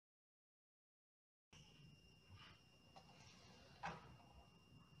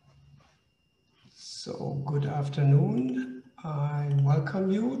So good afternoon. I welcome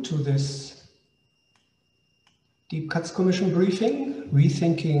you to this Deep Cuts Commission briefing,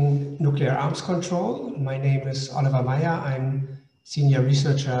 Rethinking Nuclear Arms Control. My name is Oliver Meier. I'm Senior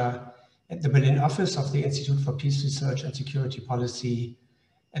Researcher at the Berlin office of the Institute for Peace Research and Security Policy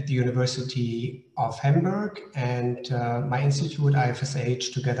at the University of Hamburg. And my institute,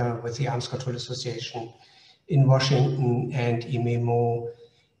 IFSH, together with the Arms Control Association in Washington and IMEMO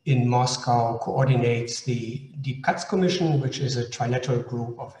in Moscow, coordinates the Deep Cuts Commission, which is a trilateral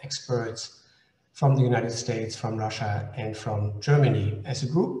group of experts from the United States, from Russia, and from Germany. As a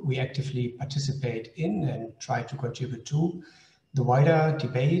group, we actively participate in and try to contribute to the wider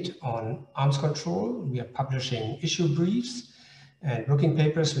debate on arms control. We are publishing issue briefs and working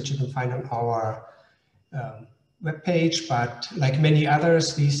papers, which you can find on our webpage. But like many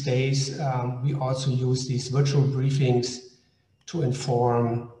others these days, we also use these virtual briefings to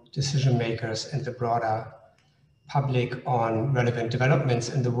inform decision makers and the broader public on relevant developments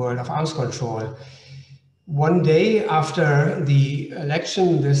in the world of arms control. One day after the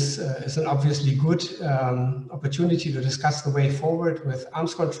election, this is an obviously good opportunity to discuss the way forward with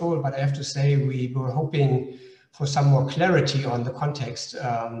arms control, but I have to say we were hoping for some more clarity on the context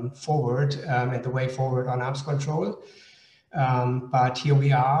forward and the way forward on arms control. But here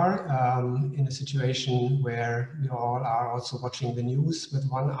we are in a situation where we all are also watching the news with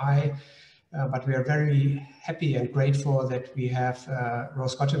one eye. But we are very happy and grateful that we have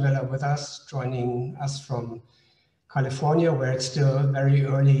Rose Gottemoeller with us, joining us from California, where it's still very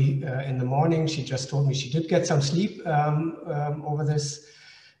early in the morning. She just told me she did get some sleep over this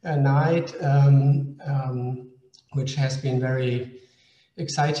night, which has been very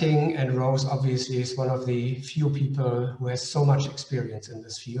exciting. And Rose obviously is one of the few people who has so much experience in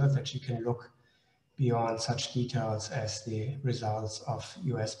this field that she can look beyond such details as the results of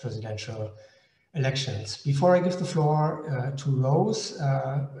US presidential elections. Before I give the floor to Rose,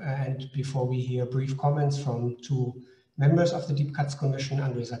 and before we hear brief comments from two members of the Deep Cuts Commission,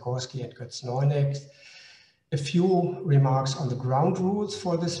 Andrei Zagorski and Götz, Neuneck, a few remarks on the ground rules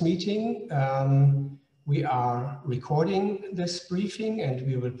for this meeting. We are recording this briefing and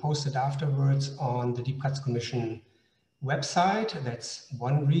we will post it afterwards on the Deep Cuts Commission website. That's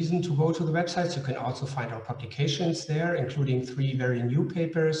one reason to go to the website. So you can also find our publications there, including 3 very new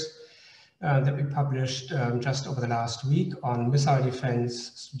papers that we published just over the last week on missile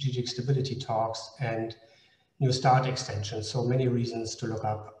defense, strategic stability talks, and New START extensions. So many reasons to look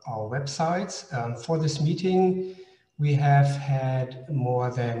up our websites. For this meeting, we have had more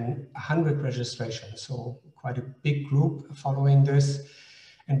than 100 registrations, so quite a big group following this.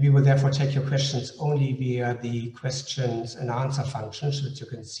 And we will therefore take your questions only via the questions and answer functions, which you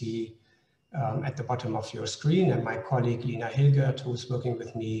can see at the bottom of your screen. And my colleague Lina Hilgert, who's working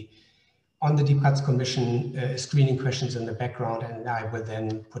with me on the Deep Cuts Commission, is screening questions in the background, and I will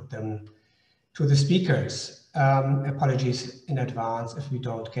then put them to the speakers. Apologies in advance if we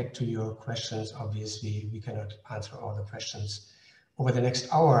don't get to your questions. Obviously, we cannot answer all the questions over the next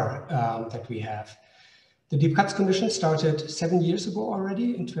hour that we have. The Deep Cuts Commission started 7 years ago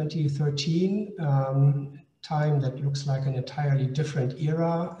already in 2013, time that looks like an entirely different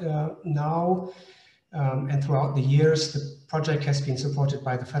era now. And throughout the years, the project has been supported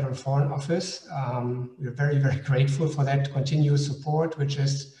by the Federal Foreign Office. We're very, very grateful for that continuous support, which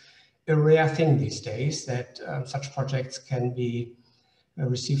is a rare thing these days, that such projects can be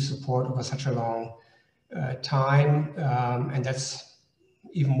receive support over such a long time. And that's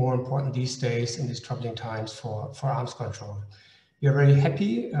even more important these days in these troubling times for arms control. We are very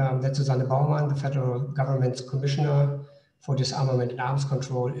happy that Susanne Baumann, the federal government's commissioner for disarmament and arms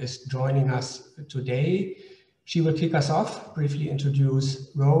control, is joining us today. She will kick us off, briefly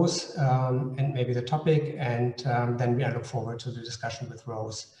introduce Rose and maybe the topic, and then I look forward to the discussion with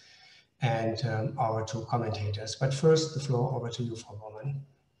Rose and our two commentators. But first, the floor over to you, Frau Baumann.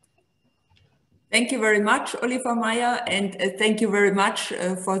 Thank you very much, Oliver Meier, and thank you very much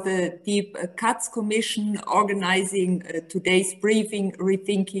for the Deep Cuts Commission organizing today's briefing,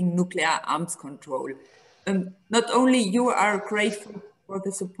 Rethinking Nuclear Arms Control. Not only you are grateful for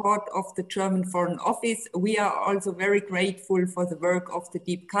the support of the German Foreign Office, we are also very grateful for the work of the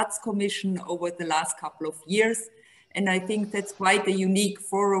Deep Cuts Commission over the last couple of years. And I think that's quite a unique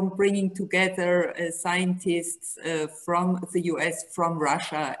forum, bringing together scientists from the US, from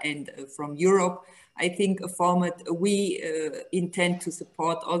Russia, and from Europe. I think a format we intend to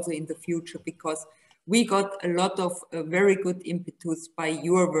support also in the future, because we got a lot of very good impetus by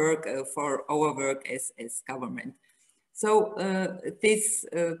your work for our work as government. So this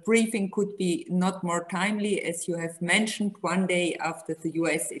briefing could be not more timely, as you have mentioned, one day after the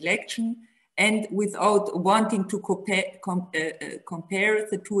US election. and without wanting to compare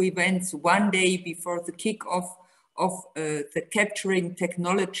the two events, one day before the kickoff of the Capturing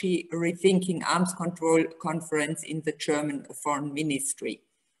Technology, Rethinking Arms Control conference in the German Foreign Ministry.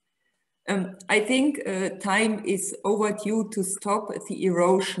 I think time is overdue to stop the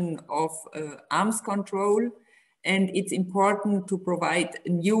erosion of arms control, and it's important to provide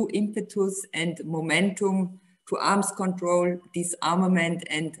new impetus and momentum to arms control, disarmament,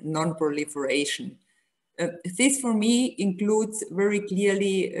 and non-proliferation. This for me includes very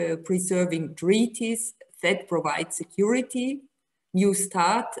clearly preserving treaties that provide security, New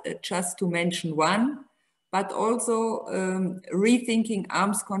START, just to mention one, but also rethinking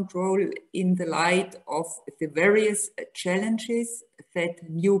arms control in the light of the various challenges that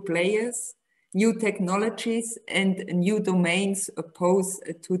new players, new technologies, and new domains pose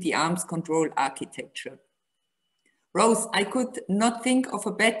to the arms control architecture. Rose, I could not think of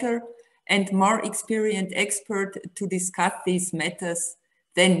a better and more experienced expert to discuss these matters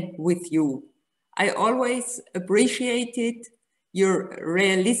than with you. I always appreciated your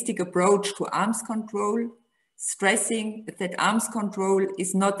realistic approach to arms control, stressing that arms control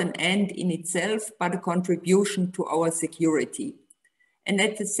is not an end in itself, but a contribution to our security. And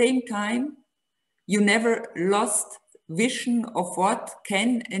at the same time, you never lost vision of what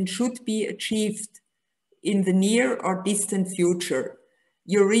can and should be achieved in the near or distant future.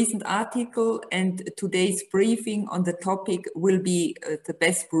 Your recent article and today's briefing on the topic will be the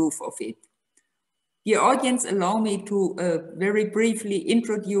best proof of it. Dear audience, allow me to very briefly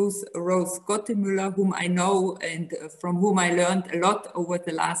introduce Rose Gottemoeller, whom I know and from whom I learned a lot over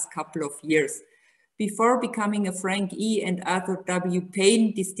the last couple of years. Before becoming a Frank E. and Arthur W.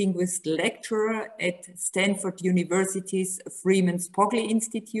 Payne Distinguished Lecturer at Stanford University's Freeman Spogli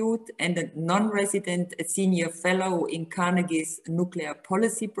Institute and a non-resident Senior Fellow in Carnegie's Nuclear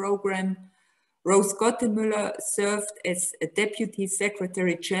Policy Program, Rose Gottemoeller served as a Deputy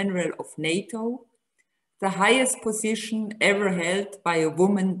Secretary General of NATO, the highest position ever held by a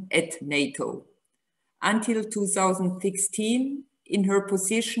woman at NATO. Until 2016, in her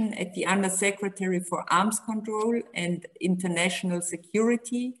position at the Undersecretary for Arms Control and International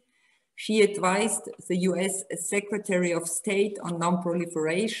Security, she advised the US Secretary of State on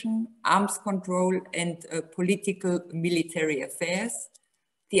non-proliferation, arms control, and political military affairs,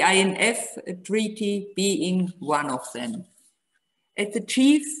 the INF Treaty being one of them. As the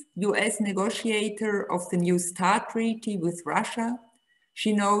chief US negotiator of the New START Treaty with Russia,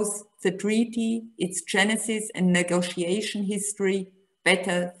 she knows the treaty, its genesis and negotiation history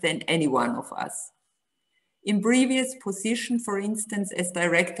better than any one of us. In previous position, for instance, as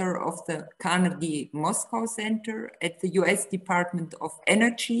director of the Carnegie Moscow Center at the US Department of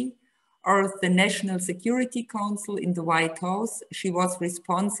Energy or the National Security Council in the White House, she was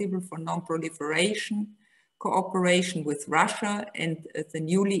responsible for non-proliferation, cooperation with Russia and the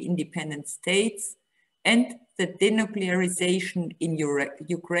newly independent states, and the denuclearization in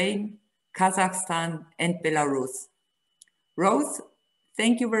Ukraine, Kazakhstan, and Belarus. Rose,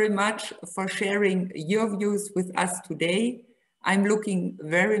 thank you very much for sharing your views with us today. I'm looking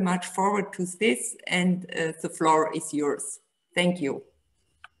very much forward to this, and the floor is yours. Thank you.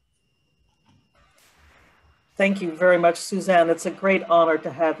 Thank you very much, Suzanne. It's a great honor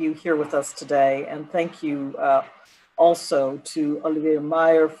to have you here with us today. And thank you also to Olivier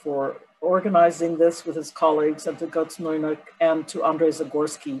Meier for organizing this with his colleagues, and to Götz, Neuneck, and to Andrei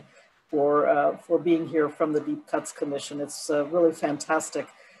Zagorski for being here from the Deep Cuts Commission. It's really fantastic.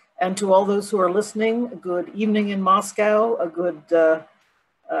 And to all those who are listening, a good evening in Moscow, a good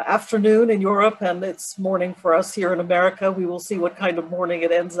afternoon in Europe, and it's morning for us here in America. We will see what kind of morning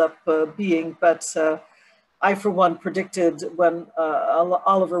it ends up being, but I, for one, predicted when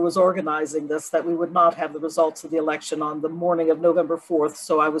Oliver was organizing this that we would not have the results of the election on the morning of November 4th.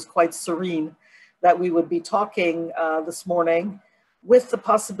 So I was quite serene that we would be talking this morning with the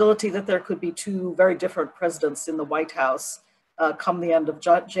possibility that there could be two very different presidents in the White House come the end of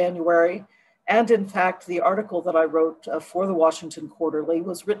January. And in fact, the article that I wrote for the Washington Quarterly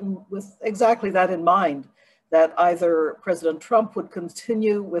was written with exactly that in mind, that either President Trump would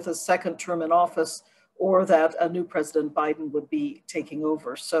continue with a second term in office, or that a new President Biden would be taking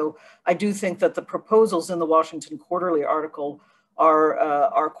over. So I do think that the proposals in the Washington Quarterly article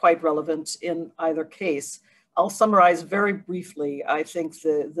are quite relevant in either case. I'll summarize very briefly, I think,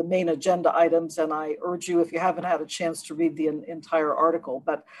 the main agenda items, and I urge you, if you haven't had a chance to read the entire article,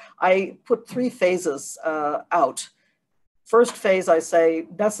 but I put three phases out. First phase, I say,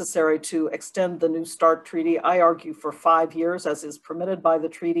 necessary to extend the New START treaty. I argue for 5 years, as is permitted by the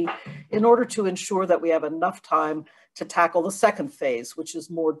treaty, in order to ensure that we have enough time to tackle the second phase, which is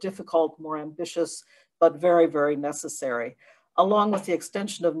more difficult, more ambitious, but very, very necessary. Along with the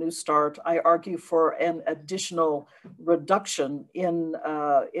extension of New START, I argue for an additional reduction in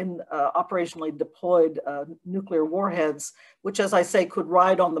operationally deployed nuclear warheads, which, as I say, could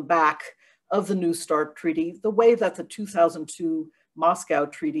ride on the back of the New START treaty, the way that the 2002 Moscow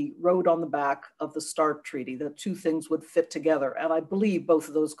Treaty rode on the back of the START treaty. The two things would fit together, and I believe both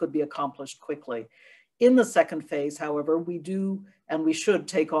of those could be accomplished quickly. In the second phase, however, we do and we should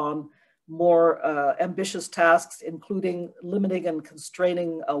take on more ambitious tasks, including limiting and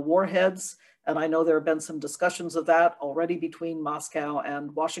constraining warheads. And I know there have been some discussions of that already between Moscow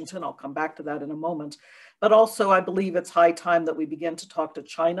and Washington. I'll come back to that in a moment. But also, I believe it's high time that we begin to talk to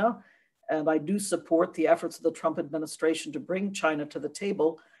China. And I do support the efforts of the Trump administration to bring China to the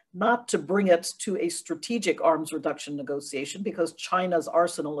table, not to bring it to a strategic arms reduction negotiation, because China's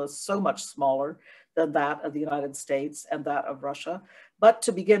arsenal is so much smaller than that of the United States and that of Russia, but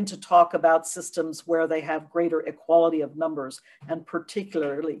to begin to talk about systems where they have greater equality of numbers, and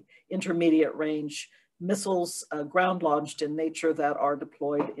particularly intermediate range missiles, ground launched in nature, that are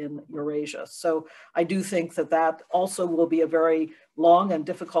deployed in Eurasia. So I do think that that also will be a very long and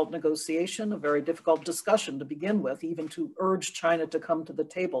difficult negotiation, a very difficult discussion to begin with, even to urge China to come to the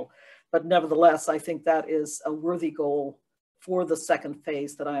table. But nevertheless, I think that is a worthy goal for the second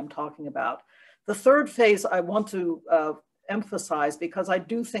phase that I am talking about. The third phase I want to emphasize, because I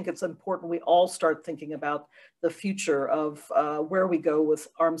do think it's important we all start thinking about the future of where we go with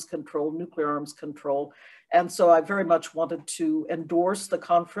arms control, nuclear arms control. And so I very much wanted to endorse the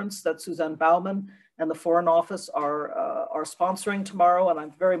conference that Suzanne Baumann and the Foreign Office are sponsoring tomorrow. And I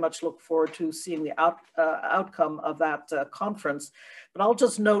very much look forward to seeing the outcome of that conference. But I'll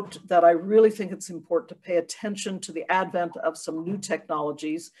just note that I really think it's important to pay attention to the advent of some new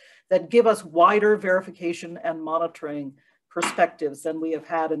technologies that give us wider verification and monitoring perspectives than we have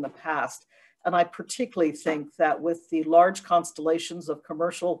had in the past. And I particularly think that with the large constellations of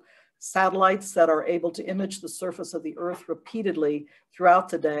commercial satellites that are able to image the surface of the Earth repeatedly throughout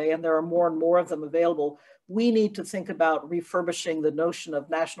the day, and there are more and more of them available, we need to think about refurbishing the notion of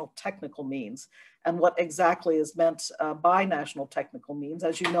national technical means and what exactly is meant by national technical means.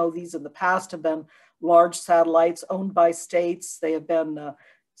 As you know, these in the past have been large satellites owned by states. They have been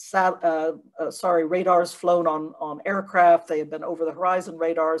radars flown on aircraft. They have been over the horizon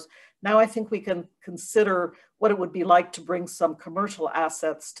radars. Now I think we can consider what it would be like to bring some commercial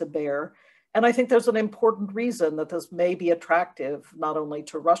assets to bear. And I think there's an important reason that this may be attractive, not only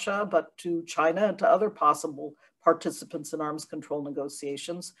to Russia, but to China and to other possible participants in arms control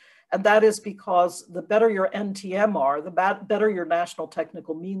negotiations. And that is because the better your NTM are, the better your national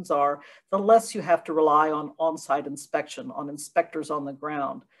technical means are, the less you have to rely on on-site inspection, on inspectors on the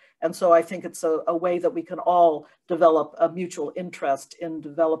ground. And so I think it's a way that we can all develop a mutual interest in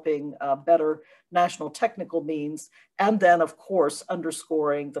developing better national technical means. And then, of course,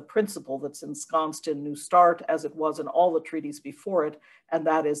 underscoring the principle that's ensconced in New START, as it was in all the treaties before it, and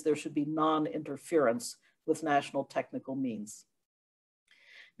that is there should be non-interference with national technical means.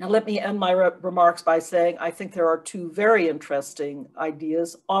 Now, let me end my remarks by saying I think there are two very interesting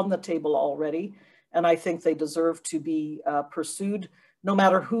ideas on the table already, and I think they deserve to be pursued, no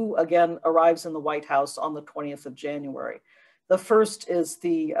matter who, again, arrives in the White House on the 20th of January. The first is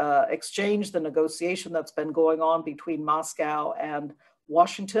the exchange, the negotiation that's been going on between Moscow and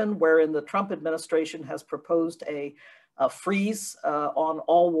Washington, wherein the Trump administration has proposed a freeze on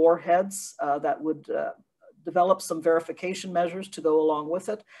all warheads that would develop some verification measures to go along with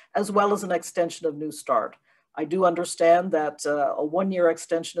it, as well as an extension of New START. I do understand that a one-year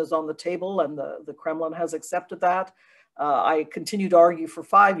extension is on the table, and the Kremlin has accepted that. I continue to argue for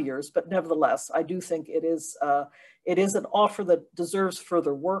 5 years, but nevertheless, I do think it is an offer that deserves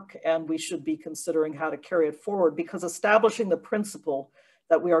further work, and we should be considering how to carry it forward, because establishing the principle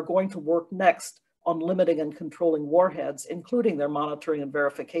that we are going to work next on limiting and controlling warheads, including their monitoring and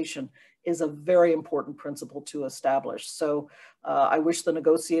verification, is a very important principle to establish. So I wish the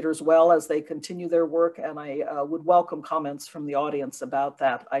negotiators well as they continue their work, and I would welcome comments from the audience about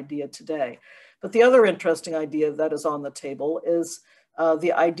that idea today. But the other interesting idea that is on the table is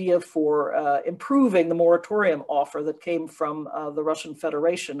the idea for improving the moratorium offer that came from the Russian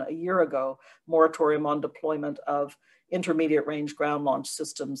Federation a year ago, moratorium on deployment of intermediate range ground launch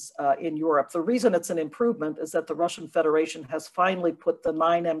systems in Europe. The reason it's an improvement is that the Russian Federation has finally put the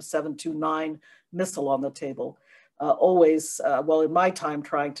 9M729 missile on the table. always, well, in my time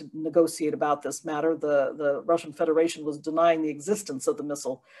trying to negotiate about this matter, the Russian Federation was denying the existence of the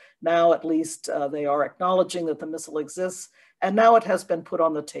missile. Now, at least, they are acknowledging that the missile exists, and now it has been put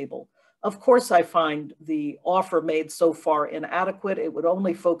on the table. Of course, I find the offer made so far inadequate. It would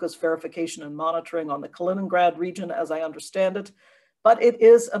only focus verification and monitoring on the Kaliningrad region, as I understand it, but it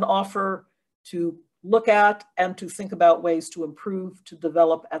is an offer to look at and to think about ways to improve, to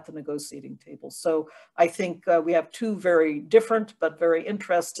develop at the negotiating table. So I think we have two very different but very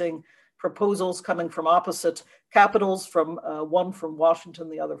interesting proposals coming from opposite capitals, from one from Washington,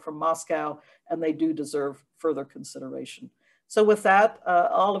 the other from Moscow, and they do deserve further consideration. So with that,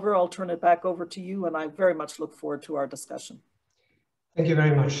 Oliver, I'll turn it back over to you, and I very much look forward to our discussion. Thank you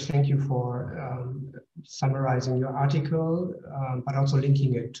very much. Thank you for summarizing your article, but also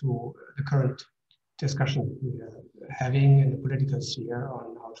linking it to the current discussion we are having in the political sphere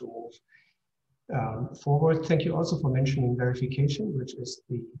on how to move forward. Thank you also for mentioning verification, which is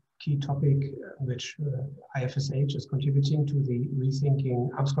the key topic which IFSH is contributing to the Rethinking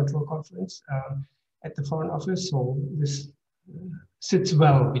Arms Control Conference at the Foreign Office. So this sits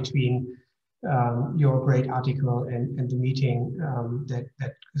well between your great article and the meeting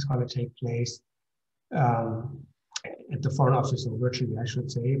that is going to take place at the Foreign Office, or virtually, I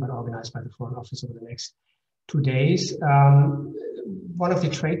should say, but organized by the Foreign Office over the next 2 days. One of the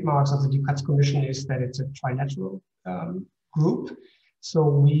trademarks of the Götz Commission is that it's a trilateral group. So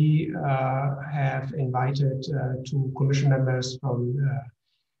we have invited 2 commission members from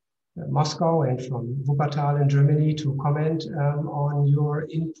Moscow and from Wuppertal in Germany to comment on your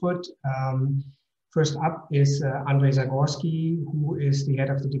input. First up is Andrei Zagorski, who is the head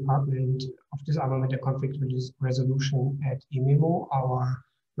of the Department of Disarmament and Conflict Resolution at IMEMO, our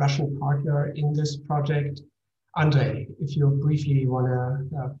Russian partner in this project. Andrei, if you briefly want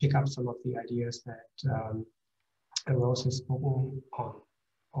to pick up some of the ideas that Rose has spoken on.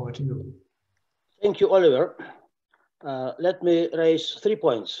 Over to you. Thank you, Oliver. Let me raise 3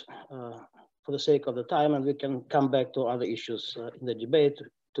 points for the sake of the time, and we can come back to other issues in the debate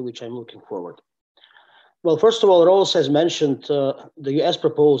to which I'm looking forward. Well, first of all, Rose has mentioned the US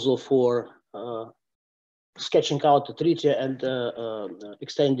proposal for sketching out the treaty and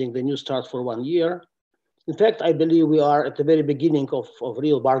extending the New START for 1 year. In fact, I believe we are at the very beginning of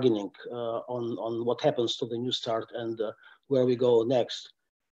real bargaining on what happens to the New START and where we go next.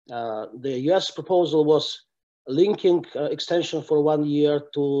 The US proposal was linking extension for 1 year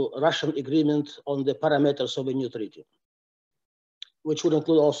to Russian agreement on the parameters of a new treaty, which would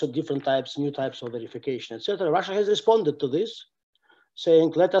include also different types, new types of verification, etc. Russia has responded to this,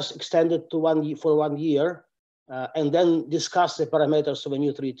 saying, let us extend it to for 1 year and then discuss the parameters of a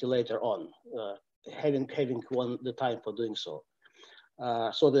new treaty later on, having the time for doing so.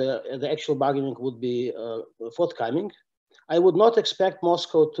 So the actual bargaining would be forthcoming. I would not expect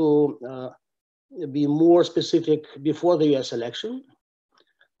Moscow to be more specific before the US election,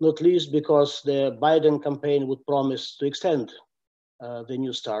 not least because the Biden campaign would promise to extend the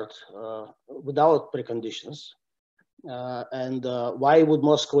New START without preconditions. And why would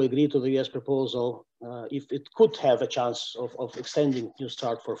Moscow agree to the US proposal if it could have a chance of extending New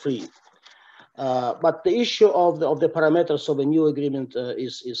START for free? But the issue of the parameters of a new agreement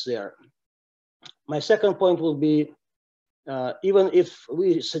is there. My second point will be, even if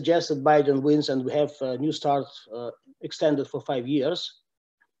we suggest that Biden wins and we have a New START extended for 5 years,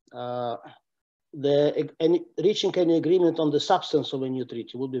 reaching any agreement on the substance of a new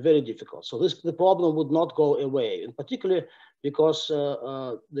treaty would be very difficult. So the problem would not go away, and particularly because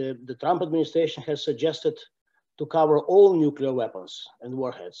the Trump administration has suggested to cover all nuclear weapons and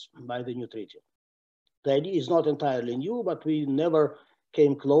warheads by the new treaty. The idea is not entirely new, but we never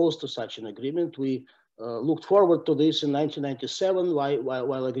came close to such an agreement. We looked forward to this in 1997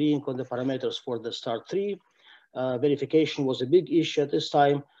 while agreeing on the parameters for the START 3. Verification was a big issue at this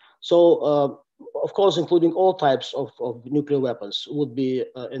time. So, of course, including all types of nuclear weapons would be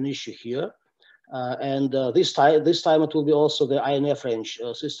an issue here. And this time it will be also the INF range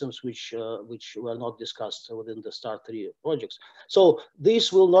systems which were not discussed within the START 3 projects. So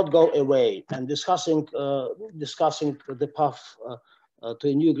this will not go away, and discussing the path to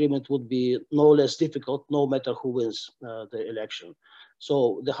a new agreement would be no less difficult, no matter who wins the election.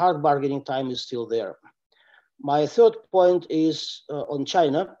 So the hard bargaining time is still there. My third point is on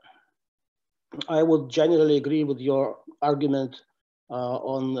China. I would generally agree with your argument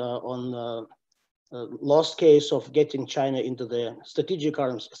on lost case of getting China into the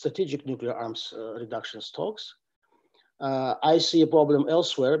strategic nuclear arms reduction talks. I see a problem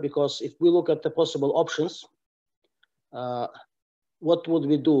elsewhere, because if we look at the possible options, what would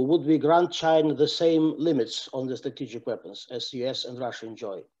we do? Would we grant China the same limits on the strategic weapons as the US and Russia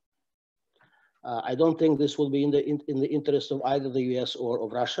enjoy? I don't think this will be in the interest of either the US or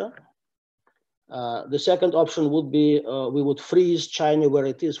of Russia. The second option would be we would freeze China where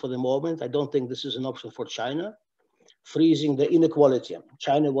it is for the moment. I don't think this is an option for China. Freezing the inequality.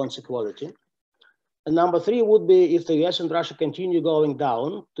 China wants equality. And number three would be if the US and Russia continue going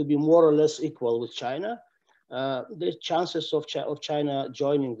down to be more or less equal with China, the chances of China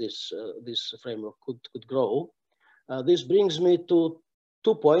joining this framework could grow. This brings me to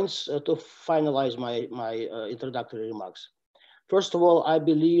 2 points to finalize my introductory remarks. First of all, I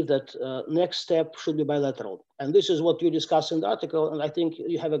believe that next step should be bilateral. And this is what you discuss in the article. And I think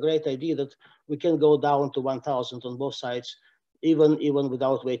you have a great idea that we can go down to 1,000 on both sides, even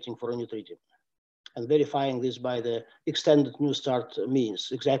without waiting for a new treaty. And verifying this by the extended New START means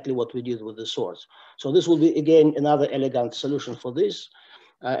exactly what we did with the swords. So this will be, again, another elegant solution for this.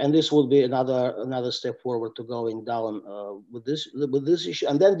 And this will be another step forward to going down with this issue,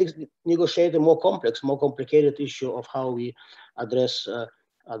 and then negotiate a more complex, more complicated issue of how we address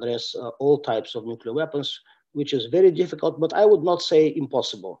all types of nuclear weapons, which is very difficult, but I would not say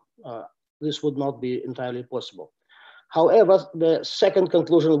impossible. This would not be entirely possible. However, the second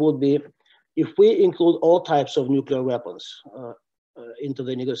conclusion would be, if we include all types of nuclear weapons into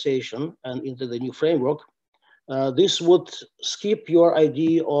the negotiation and into the new framework, this would skip your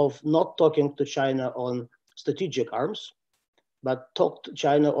idea of not talking to China on strategic arms, but talk to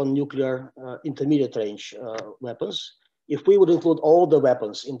China on nuclear intermediate range weapons. If we would include all the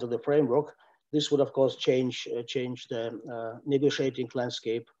weapons into the framework, this would of course change the negotiating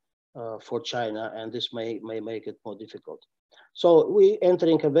landscape for China, and this may make it more difficult. So we're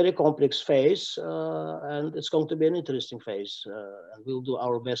entering a very complex phase, and it's going to be an interesting phase, and we'll do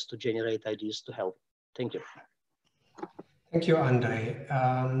our best to generate ideas to help. Thank you. Thank you, Andrei.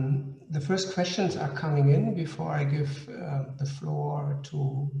 The first questions are coming in before I give the floor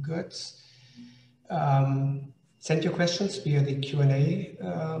to Götz. Send your questions via the Q&A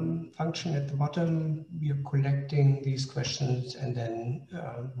function at the bottom. We are collecting these questions, and then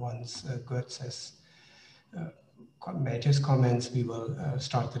once Götz has made his comments, we will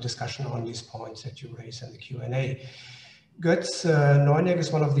start the discussion on these points that you raise in the Q&A. Götz, Neuneck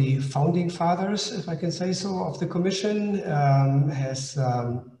is one of the founding fathers, if I can say so, of the Commission, has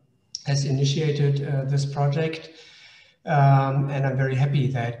initiated this project, and I'm very happy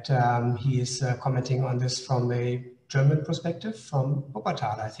that he is commenting on this from a German perspective, from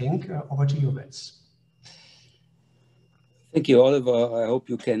Wuppertal, I think. Over to you, Götz. Thank you, Oliver. I hope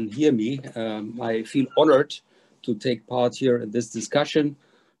you can hear me. I feel honored to take part here in this discussion.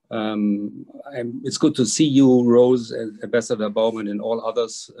 It's good to see you, Rose, and Ambassador Baumann, and all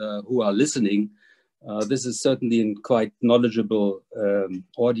others who are listening. This is certainly a quite knowledgeable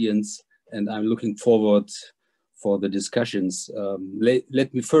audience, and I'm looking forward for the discussions.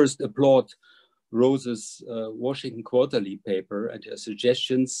 Let me first applaud Rose's Washington Quarterly paper and her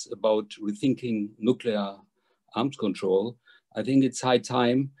suggestions about rethinking nuclear arms control. I think it's high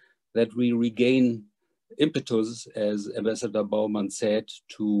time that we regain impetus, as Ambassador Baumann said,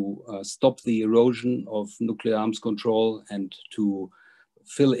 to stop the erosion of nuclear arms control and to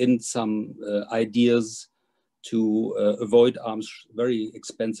fill in some ideas to avoid very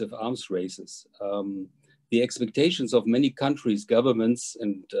expensive arms races. The expectations of many countries, governments,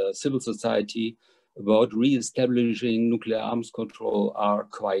 and civil society about re-establishing nuclear arms control are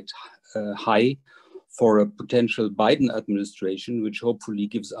quite high for a potential Biden administration, which hopefully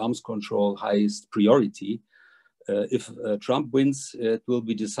gives arms control highest priority. If Trump wins, it will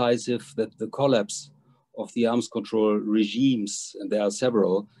be decisive that the collapse of the arms control regimes, and there are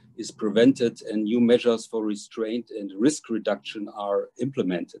several, is prevented and new measures for restraint and risk reduction are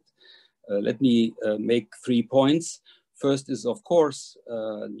implemented. Let me make 3 points. First is, of course,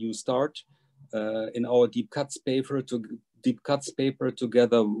 New START. In our deep cuts paper,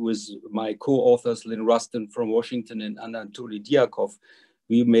 together with my co-authors Lynn Ruston from Washington and Anatoly Diakov,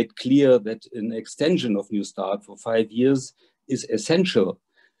 we made clear that an extension of New START for 5 years is essential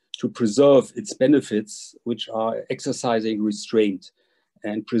to preserve its benefits, which are exercising restraint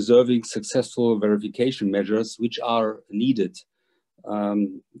and preserving successful verification measures, which are needed.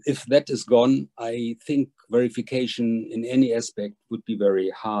 If that is gone, I think verification in any aspect would be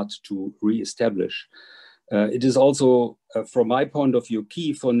very hard to re-establish. It is also, from my point of view,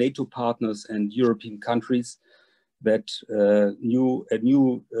 key for NATO partners and European countries that a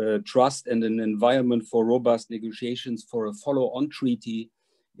new trust and an environment for robust negotiations for a follow-on treaty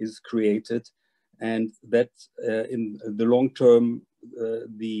is created, and that in the long term,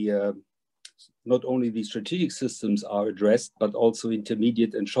 the not only the strategic systems are addressed, but also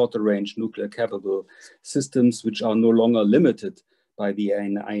intermediate and shorter range nuclear capable systems, which are no longer limited by the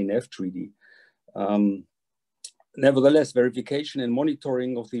INF Treaty. Nevertheless, verification and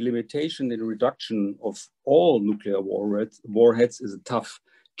monitoring of the limitation and reduction of all nuclear warheads is a tough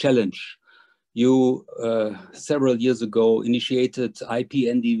challenge. You, several years ago, initiated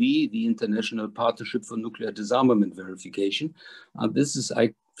IPNDV, the International Partnership for Nuclear Disarmament Verification. This is,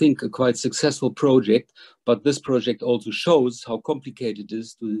 I think, a quite successful project, but this project also shows how complicated it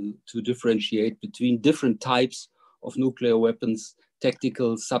is to differentiate between different types of nuclear weapons,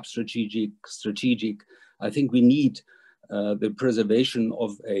 tactical, sub-strategic, strategic. I think we need the preservation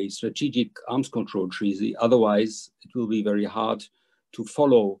of a strategic arms control treaty. Otherwise, it will be very hard to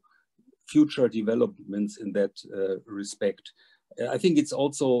follow future developments in that respect. I think it's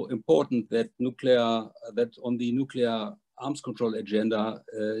also important that on the nuclear arms control agenda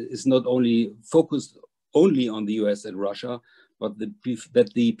is not only focused only on the US and Russia, but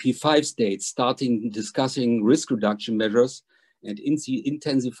that the P5 states starting discussing risk reduction measures and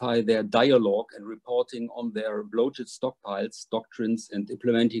intensify their dialogue and reporting on their bloated stockpiles, doctrines, and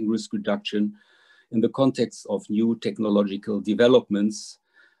implementing risk reduction in the context of new technological developments.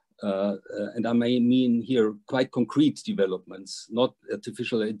 And I may mean here quite concrete developments, not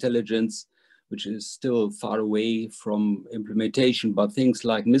artificial intelligence, which is still far away from implementation, but things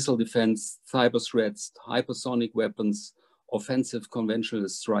like missile defense, cyber threats, hypersonic weapons, offensive conventional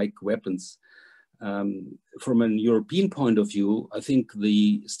strike weapons. From an European point of view, I think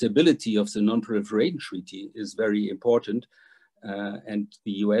the stability of the Non-Proliferation Treaty is very important. And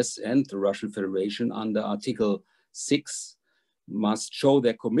the US and the Russian Federation under Article 6 must show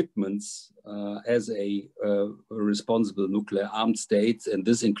their commitments as a responsible nuclear armed state. And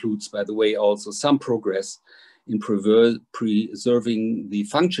this includes, by the way, also some progress in preserving the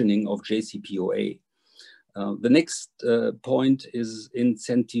functioning of JCPOA. The next point is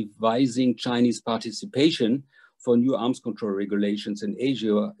incentivizing Chinese participation for new arms control regulations in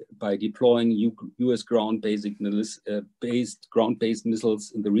Asia by deploying US ground-based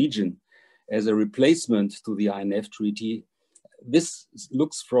missiles in the region as a replacement to the INF Treaty. This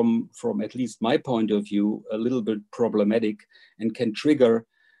looks from at least my point of view, a little bit problematic and can trigger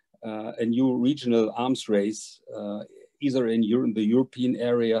a new regional arms race, either in the European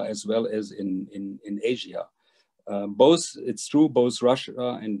area as well as in Asia. It's true, both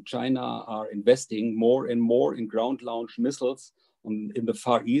Russia and China are investing more and more in ground-launched missiles in the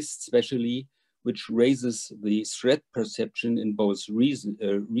Far East, especially, which raises the threat perception in both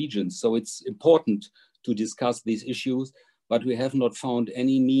regions. So it's important to discuss these issues, but we have not found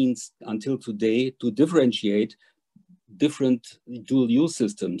any means until today to differentiate different dual-use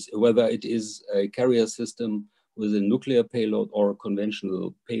systems, whether it is a carrier system with a nuclear payload or a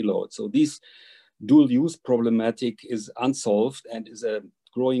conventional payload. So this dual-use problematic is unsolved and is a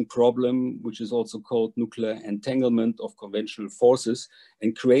growing problem, which is also called nuclear entanglement of conventional forces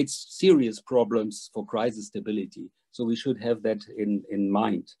and creates serious problems for crisis stability. So we should have that in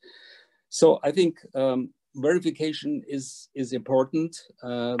mind. So I think verification is important,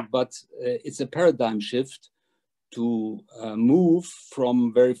 but it's a paradigm shift to move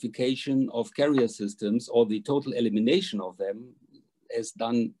from verification of carrier systems or the total elimination of them as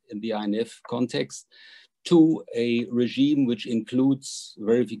done in the INF context to a regime which includes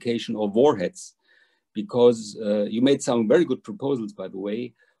verification of warheads. Because you made some very good proposals, by the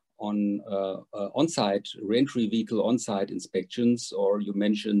way, on on-site, reentry vehicle on-site inspections, or you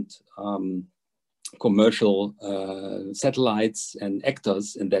mentioned commercial satellites and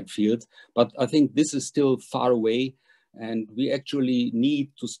actors in that field. But I think this is still far away, and we actually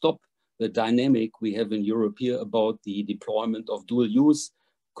need to stop the dynamic we have in Europe here about the deployment of dual-use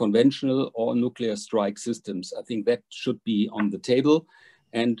conventional or nuclear strike systems. I think that should be on the table.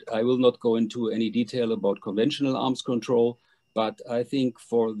 And I will not go into any detail about conventional arms control, but I think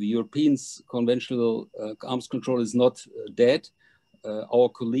for the Europeans, conventional arms control is not dead. Our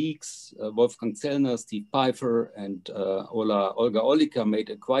colleagues, Wolfgang Zellner, Steve Pfeiffer, and Olga Olika made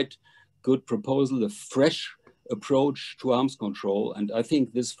a quite good proposal, a fresh approach to arms control. And I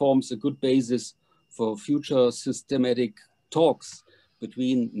think this forms a good basis for future systematic talks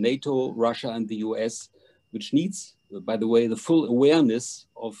between NATO, Russia, and the US, which needs, by the way, the full awareness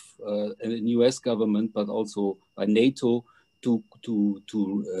of the US government, but also by NATO to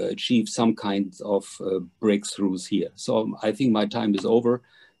achieve some kind of breakthroughs here. So I think my time is over,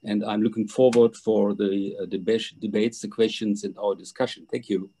 and I'm looking forward for the debates, the questions, and our discussion. Thank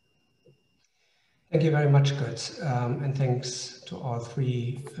you. Thank you very much, Götz, and thanks to all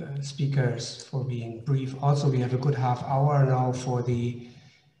three speakers for being brief. Also, we have a good half hour now for the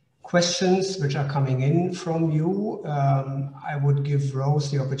questions which are coming in from you. I would give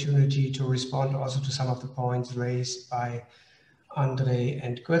Rose the opportunity to respond also to some of the points raised by Andrei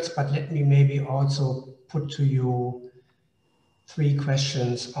and Götz, but let me maybe also put to you 3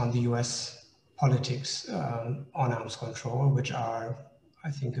 questions on the US politics on arms control, which are, I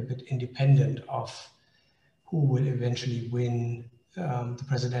think, a bit independent of who will eventually win the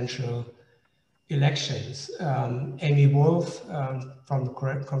presidential elections. Amy Wolf from the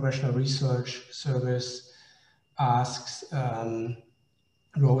Congressional Research Service asks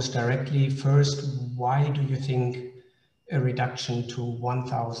Rose directly, first, why do you think a reduction to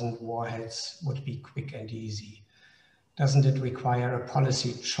 1,000 warheads would be quick and easy? Doesn't it require a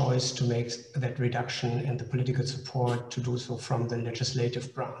policy choice to make that reduction and the political support to do so from the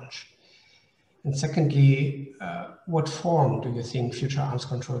legislative branch? And secondly, what form do you think future arms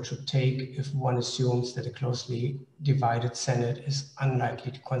control should take if one assumes that a closely divided Senate is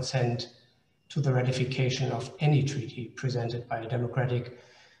unlikely to consent to the ratification of any treaty presented by a Democratic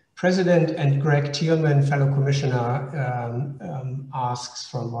president? And Greg Thielman, fellow commissioner, asks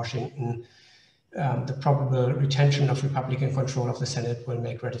from Washington, the probable retention of Republican control of the Senate will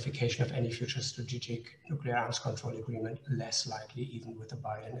make ratification of any future strategic nuclear arms control agreement less likely, even with the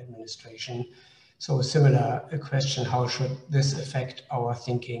Biden administration. So a similar question, how should this affect our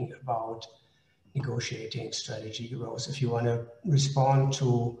thinking about negotiating strategy? Rose, if you want to respond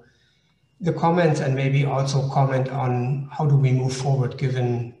to the comments and maybe also comment on how do we move forward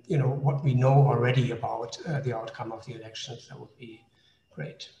given what we know already about the outcome of the elections, that would be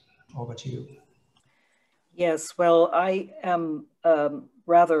great. Over to you. Yes, well, I am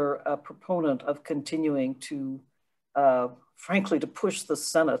rather a proponent of continuing to, frankly, to push the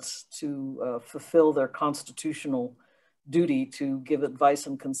Senate to fulfill their constitutional duty to give advice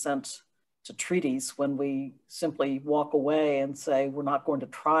and consent to treaties. When we simply walk away and say we're not going to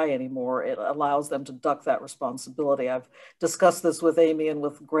try anymore, it allows them to duck that responsibility. I've discussed this with Amy and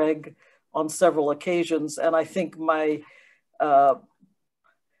with Greg on several occasions, and I think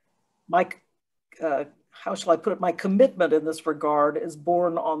how shall I put it, my commitment in this regard is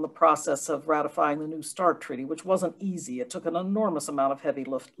born on the process of ratifying the New START Treaty, which wasn't easy. It took an enormous amount of heavy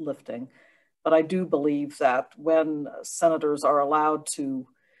lifting. But I do believe that when senators are allowed to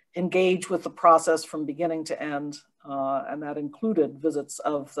engage with the process from beginning to end, and that included visits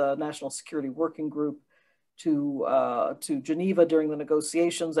of the National Security Working Group to Geneva during the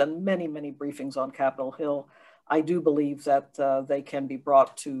negotiations and many, many briefings on Capitol Hill, I do believe that they can be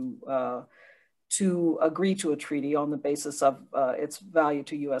brought to agree to a treaty on the basis of its value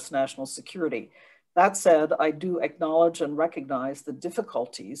to US national security. That said, I do acknowledge and recognize the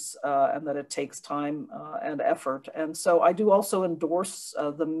difficulties and that it takes time and effort. And so I do also endorse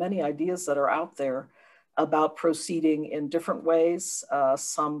the many ideas that are out there about proceeding in different ways.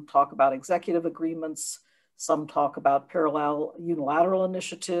 Some talk about executive agreements, some talk about parallel unilateral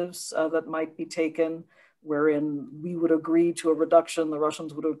initiatives that might be taken, wherein we would agree to a reduction, the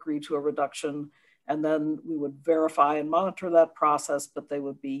Russians would agree to a reduction, and then we would verify and monitor that process, but they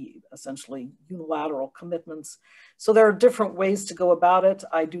would be essentially unilateral commitments. So there are different ways to go about it.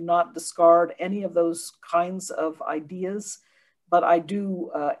 I do not discard any of those kinds of ideas, but I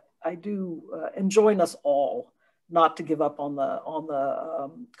do enjoin us all not to give up on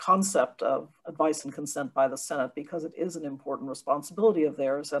the concept of advice and consent by the Senate, because it is an important responsibility of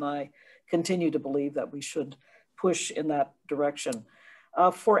theirs, and I continue to believe that we should push in that direction.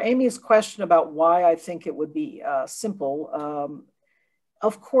 For Amy's question about why I think it would be simple,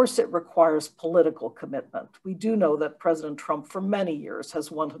 of course it requires political commitment. We do know that President Trump for many years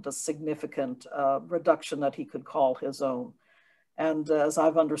has wanted a significant reduction that he could call his own. And as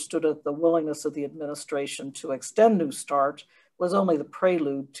I've understood it, the willingness of the administration to extend New START was only the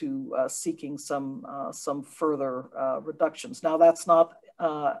prelude to seeking some further reductions. Now that's not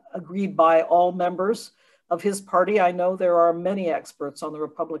agreed by all members of his party. I know there are many experts on the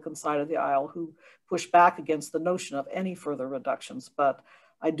Republican side of the aisle who push back against the notion of any further reductions, but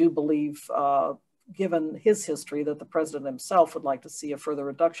I do believe, given his history, that the president himself would like to see a further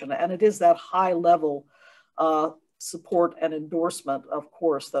reduction. And it is that high level support and endorsement, of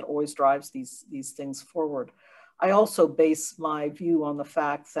course, that always drives these things forward. I also base my view on the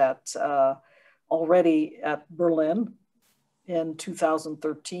fact that already at Berlin, in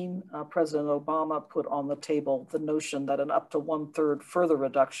 2013, President Obama put on the table the notion that an up to 1/3 further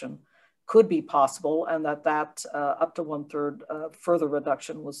reduction could be possible, and that up to 1/3 further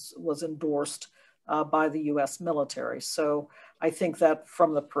reduction was endorsed by the US military. So I think that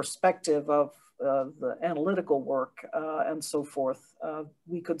from the perspective of the analytical work and so forth,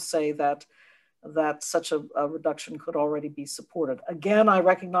 we could say that that such a reduction could already be supported. Again, I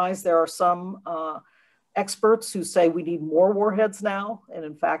recognize there are some experts who say we need more warheads now, and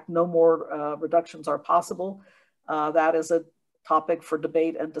in fact, no more reductions are possible. That is a topic for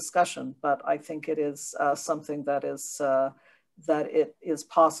debate and discussion, but I think it is something that it is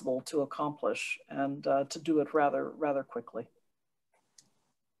possible to accomplish and to do it rather quickly.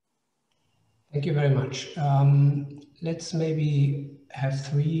 Thank you very much. Let's maybe have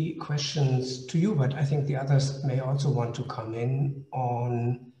 3 questions to you, but I think the others may also want to come in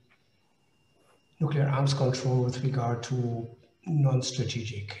on nuclear arms control with regard to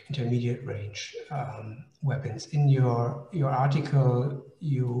non-strategic intermediate range weapons. In your article,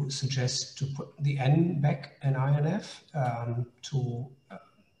 you suggest to put the N back in INF to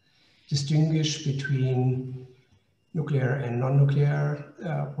distinguish between nuclear and non-nuclear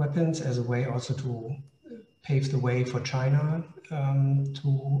weapons as a way also to pave the way for China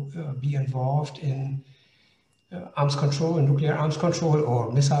to be involved in arms control, and nuclear arms control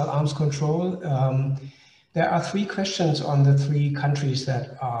or missile arms control. There are 3 questions on the 3 countries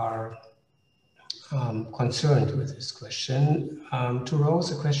that are concerned with this question. To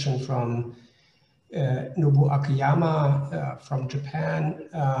Rose, a question from Nobu Akiyama from Japan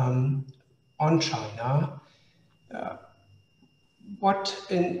on China.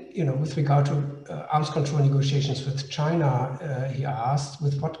 With regard to arms control negotiations with China, he asked,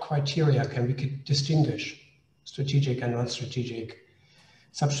 with what criteria can we distinguish strategic and non-strategic,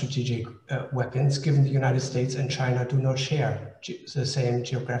 sub-strategic weapons, given the United States and China do not share the same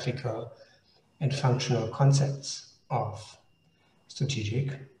geographical and functional concepts of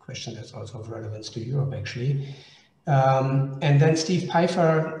strategic? Question that's also of relevance to Europe, actually. And then Steve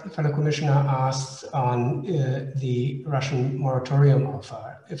Pfeiffer, fellow commissioner, asked on the Russian moratorium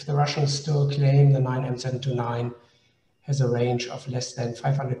offer. If the Russians still claim the 9M729 has a range of less than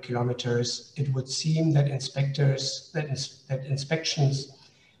 500 kilometers, it would seem that inspections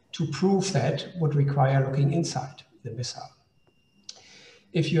to prove that would require looking inside the missile.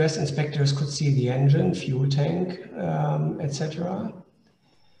 If US inspectors could see the engine, fuel tank, etc.,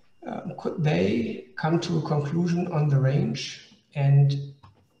 could they come to a conclusion on the range? And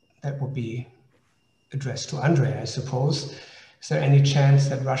that would be addressed to Andrei, I suppose. Is there any chance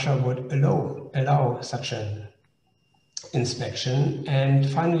that Russia would allow such an inspection? And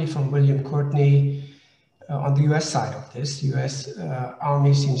finally, from William Courtney, on the US side of this, the US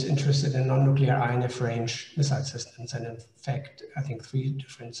Army seems interested in non-nuclear INF range missile systems. And in fact, I think 3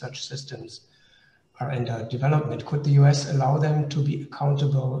 different such systems are under development. Could the US allow them to be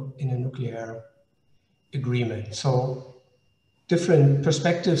accountable in a nuclear agreement? So different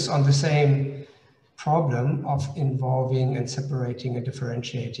perspectives on the same problem of involving and separating and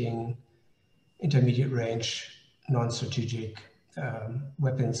differentiating intermediate range, non-strategic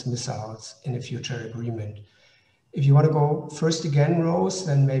weapons, missiles in a future agreement. If you want to go first again, Rose,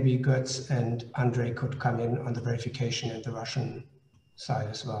 then maybe Götz and Andrei could come in on the verification and the Russian side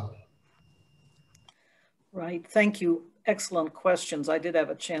as well. Right, thank you. Excellent questions. I did have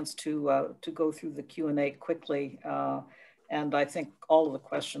a chance to go through the Q&A quickly, and I think all of the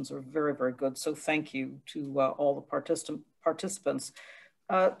questions are very, very good. So thank you to all the participants.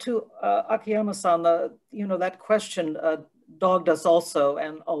 To Akiyama-san, that question dogged us also,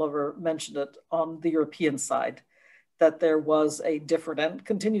 and Oliver mentioned it on the European side, that there was a different and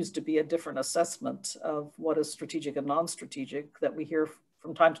continues to be a different assessment of what is strategic and non-strategic that we hear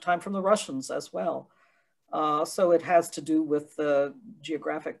from time to time from the Russians as well. So it has to do with the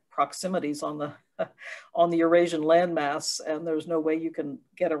geographic proximities on the Eurasian landmass, and there's no way you can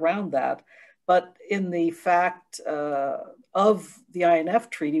get around that. But in the fact of the INF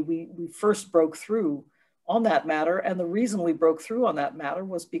Treaty, we first broke through on that matter, and the reason we broke through on that matter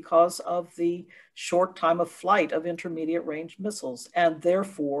was because of the short time of flight of intermediate range missiles, and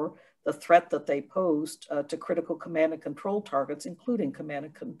therefore the threat that they posed to critical command and control targets, including command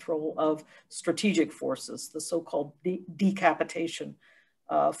and control of strategic forces, the so-called decapitation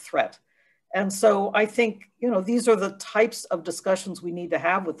threat. And so I think, these are the types of discussions we need to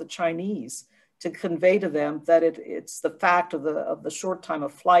have with the Chinese to convey to them that it's the fact of the short time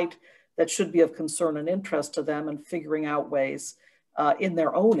of flight that should be of concern and interest to them, and figuring out ways in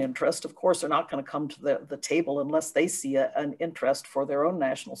their own interest. Of course, they're not going to come to the table unless they see an interest for their own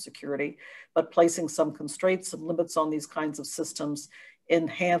national security, but placing some constraints and limits on these kinds of systems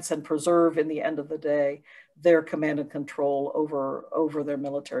enhance and preserve, in the end of the day, their command and control over their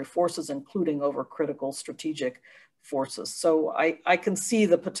military forces, including over critical strategic forces. So I can see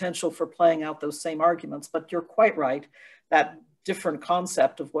the potential for playing out those same arguments, but you're quite right, that different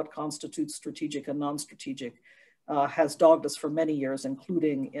concept of what constitutes strategic and non-strategic has dogged us for many years,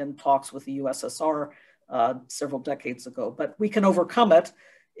 including in talks with the USSR several decades ago. But we can overcome it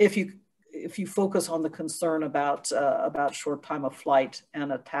if you focus on the concern about short time of flight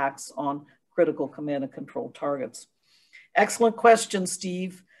and attacks on critical command and control targets. Excellent question,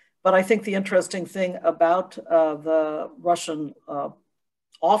 Steve. But I think the interesting thing about the Russian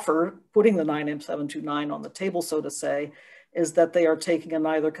offer, putting the 9M729 on the table, so to say, is that they are taking a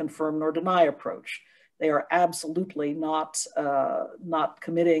neither confirm nor deny approach. They are absolutely not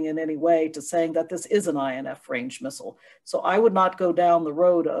committing in any way to saying that this is an INF range missile. So I would not go down the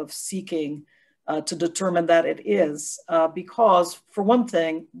road of seeking to determine that it is, because for one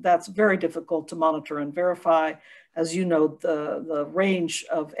thing, that's very difficult to monitor and verify. As you know, the range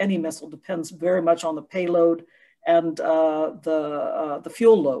of any missile depends very much on the payload and the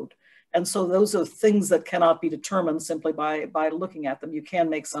fuel load. And so those are things that cannot be determined simply by looking at them. You can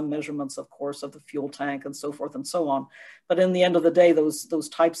make some measurements, of course, of the fuel tank and so forth and so on. But in the end of the day, those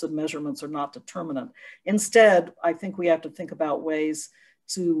types of measurements are not determinant. Instead, I think we have to think about ways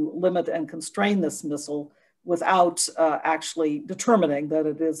to limit and constrain this missile without actually determining that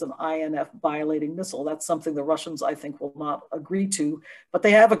it is an INF violating missile. That's something the Russians, I think, will not agree to, but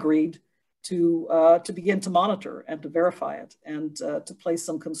they have agreed to begin to monitor and to verify it and to place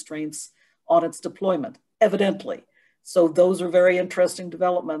some constraints on its deployment, evidently. So those are very interesting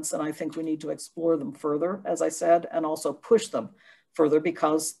developments, and I think we need to explore them further, as I said, and also push them further,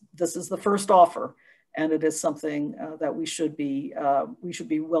 because this is the first offer, and it is something that we should be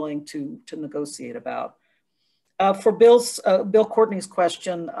willing to negotiate about. For Bill Courtney's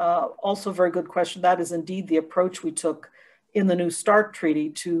question, also a very good question. That is indeed the approach we took in the New START treaty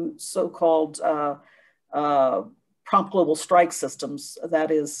to so-called prompt global strike systems, that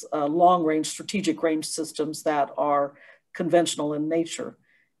is long-range strategic range systems that are conventional in nature.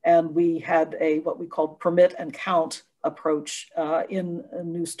 And we had what we called permit and count approach in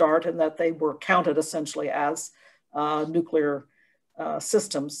New START, and that they were counted essentially as nuclear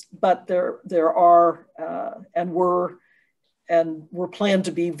systems. But there are and were planned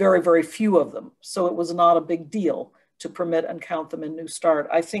to be very, very few of them. So it was not a big deal to permit and count them in New START.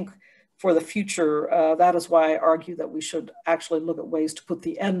 I think for the future, that is why I argue that we should actually look at ways to put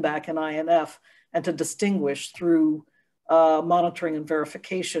the N back in INF and to distinguish through monitoring and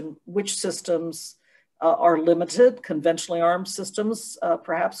verification which systems are limited, conventionally armed systems.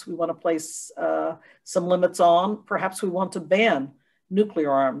 Perhaps we want to place some limits on. Perhaps we want to ban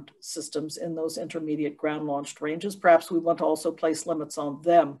nuclear armed systems in those intermediate ground launched ranges. Perhaps we want to also place limits on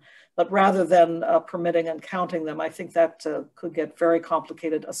them. But rather than permitting and counting them, I think that could get very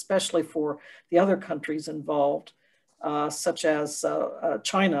complicated, especially for the other countries involved, such as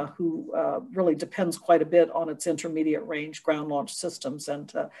China, who really depends quite a bit on its intermediate range ground launched systems,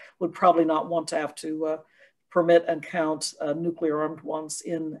 and would probably not want to have to permit and count nuclear armed ones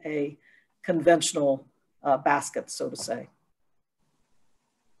in a conventional basket, so to say.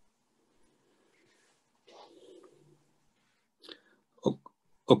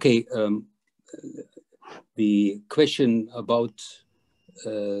 Okay, the question about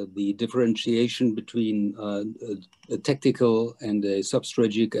the differentiation between a tactical and a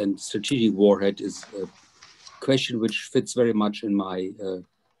sub-strategic and strategic warhead is a question which fits very much in my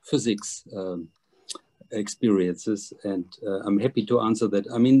physics experiences, and I'm happy to answer that.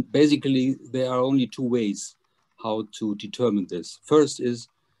 I mean, basically, there are only two ways how to determine this. First is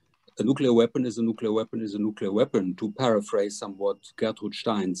a nuclear weapon is a nuclear weapon is a nuclear weapon, to paraphrase somewhat Gertrude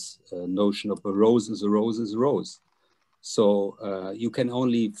Stein's notion of a rose is a rose is a rose. So you can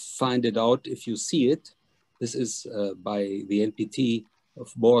only find it out if you see it. This is by the NPT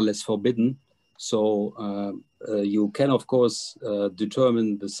more or less forbidden. So you can, of course,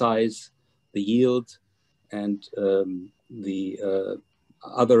 determine the size, the yield, and the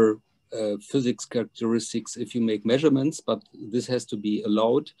other physics characteristics if you make measurements, but this has to be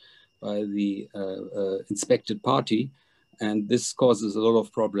allowed by the inspected party, and this causes a lot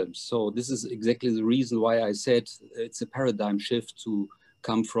of problems. So this is exactly the reason why I said it's a paradigm shift to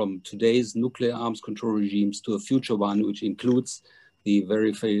come from today's nuclear arms control regimes to a future one, which includes the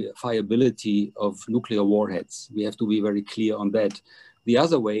verifiability of nuclear warheads. We have to be very clear on that. The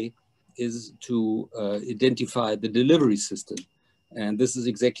other way is to identify the delivery system. And this is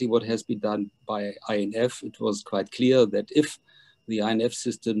exactly what has been done by INF. It was quite clear that if the INF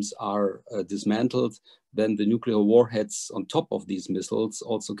systems are dismantled, then the nuclear warheads on top of these missiles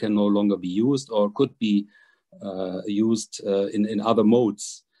also can no longer be used or could be used in other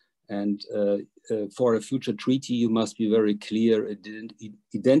modes. And for a future treaty, you must be very clear at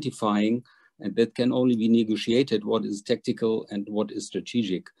identifying, and that can only be negotiated, what is tactical and what is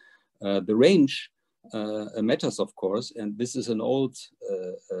strategic. The range matters, of course, and this is an old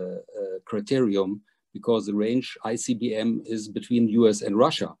criterion because the range ICBM is between US and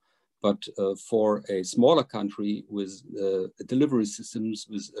Russia. But for a smaller country with delivery systems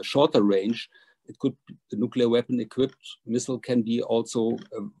with a shorter range, it could, the nuclear weapon equipped missile can be also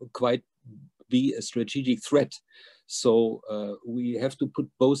quite be a strategic threat. So we have to put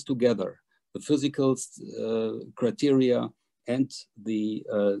both together, the physical criteria and the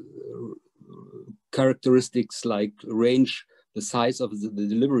characteristics like range, the size of the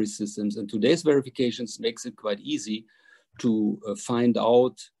delivery systems. And today's verifications makes it quite easy to find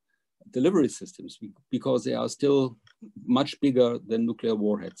out delivery systems because they are still much bigger than nuclear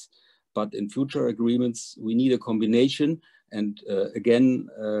warheads. But in future agreements, we need a combination. And again,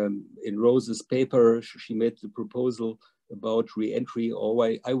 in Rose's paper, she made the proposal about re-entry,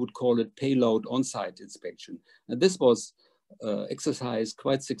 or I would call it payload on-site inspection. And this was exercised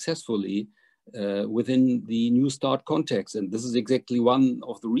quite successfully within the New START context. And this is exactly one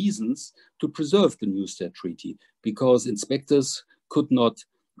of the reasons to preserve the New START treaty, because inspectors could not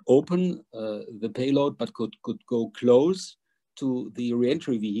open the payload, but could go close to the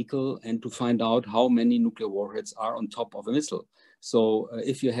re-entry vehicle and to find out how many nuclear warheads are on top of a missile. So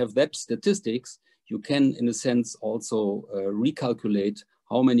if you have that statistics, you can, in a sense, also recalculate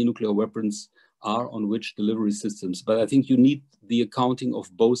how many nuclear weapons are on which delivery systems. But I think you need the accounting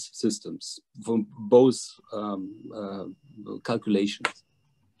of both systems, from both calculations.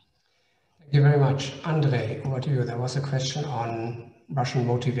 Thank you very much. Andrei, over to you. There was a question on Russian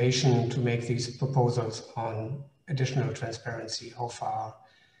motivation to make these proposals on additional transparency. How far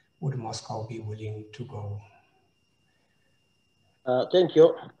would Moscow be willing to go? Thank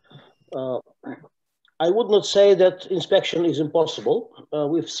you. I would not say that inspection is impossible.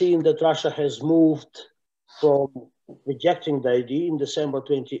 We've seen that Russia has moved from rejecting the idea in December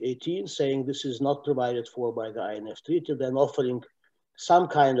 2018, saying this is not provided for by the INF Treaty, then offering some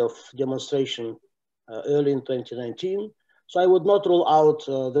kind of demonstration early in 2019. So I would not rule out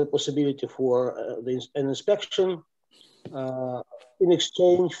the possibility for an inspection in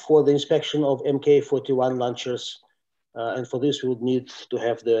exchange for the inspection of Mk-41 launchers. And for this, we would need to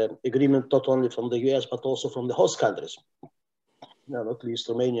have the agreement not only from the US, but also from the host countries, not least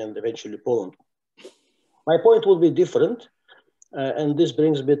Romania and eventually Poland. My point would be different, and this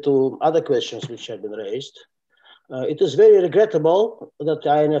brings me to other questions which have been raised. It is very regrettable that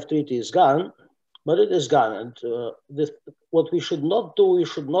the INF Treaty is gone, but it is gone. And what we should not do, we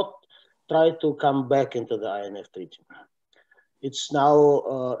should not try to come back into the INF Treaty. It's now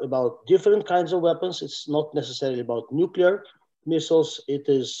about different kinds of weapons. It's not necessarily about nuclear missiles. It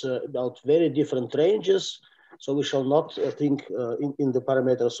is about very different ranges. So we shall not think in the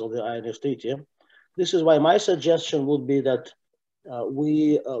parameters of the INF Treaty. This is why my suggestion would be that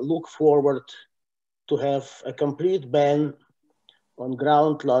we look forward to have a complete ban on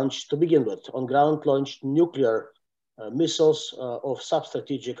ground launch, to begin with, on ground launched nuclear missiles of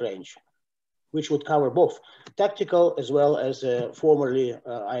sub-strategic range, which would cover both tactical as well as formerly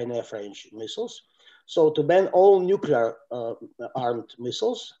INF range missiles. So to ban all nuclear armed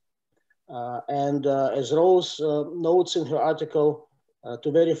missiles. And as Rose notes in her article,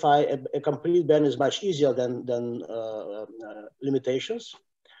 to verify a complete ban is much easier than limitations.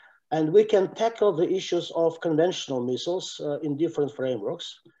 And we can tackle the issues of conventional missiles in different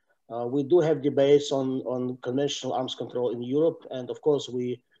frameworks. We do have debates on conventional arms control in Europe. And of course,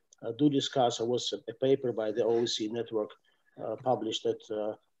 we do discuss, there was a paper by the OEC network published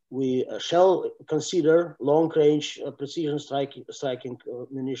that we shall consider long-range precision striking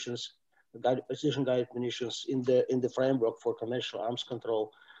munitions, precision-guided munitions in the framework for conventional arms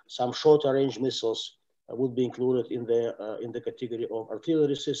control. Some shorter-range missiles would be included in the category of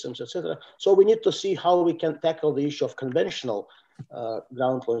artillery systems, etc. So we need to see how we can tackle the issue of conventional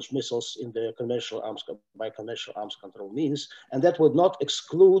ground-launched missiles in the conventional arms by conventional arms control means, and that would not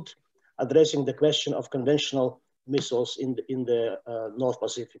exclude addressing the question of conventional missiles in the North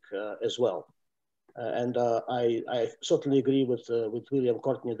Pacific as well. And I certainly agree with William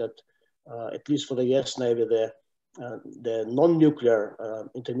Courtney that at least for the US Navy, the non-nuclear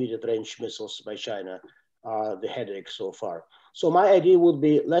intermediate range missiles by China are the headache so far. So my idea would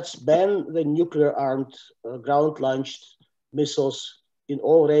be, let's ban the nuclear armed ground-launched missiles in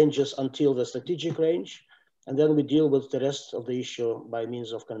all ranges until the strategic range, and then we deal with the rest of the issue by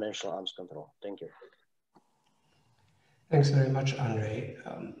means of conventional arms control. Thank you. Thanks very much, Andrei.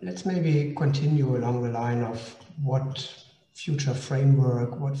 Let's maybe continue along the line of what future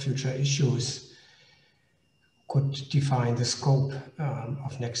framework, what future issues could define the scope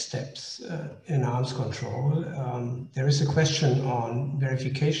of next steps in arms control. There is a question on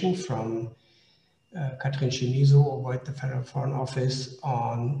verification from Katrin Shimizu, avoid the Federal Foreign Office,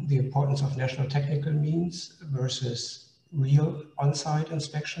 on the importance of national technical means versus real on-site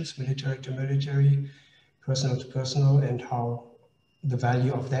inspections, military to military, personal to personal, and how the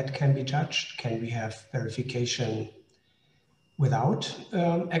value of that can be judged. Can we have verification without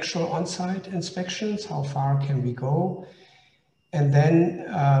actual on-site inspections? How far can we go? And then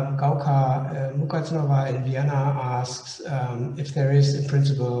Gauka Mukaznova in Vienna asks if there is in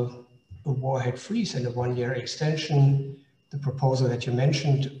principle a warhead freeze and a one-year extension. The proposal that you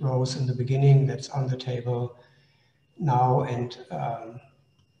mentioned, Rose, in the beginning, that's on the table now. And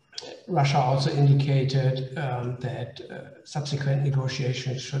Russia also indicated that subsequent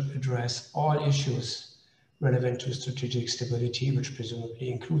negotiations should address all issues relevant to strategic stability, which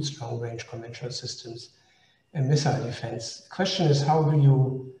presumably includes long-range conventional systems and missile defense. The question is, how do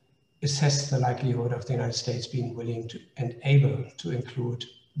you assess the likelihood of the United States being willing to and able to include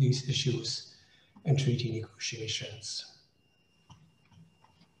these issues in treaty negotiations?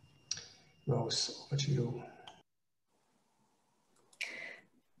 Rose, over to you.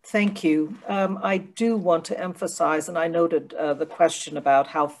 Thank you. I do want to emphasize, and I noted the question about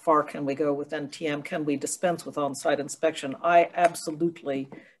how far can we go with NTM, can we dispense with on-site inspection? I absolutely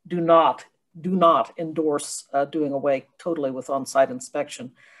do not endorse doing away totally with on-site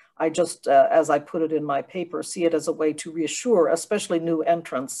inspection. I just, as I put it in my paper, see it as a way to reassure, especially new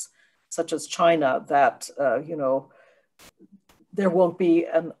entrants such as China, that you know, there won't be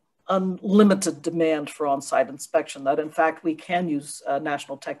an unlimited demand for on-site inspection, that in fact we can use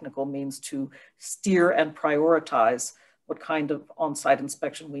national technical means to steer and prioritize what kind of on-site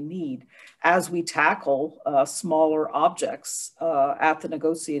inspection we need as we tackle smaller objects at the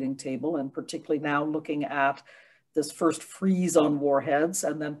negotiating table, and particularly now looking at this first freeze on warheads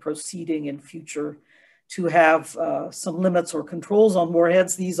and then proceeding in future to have some limits or controls on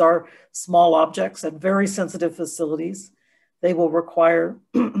warheads. These are small objects at very sensitive facilities. They will require,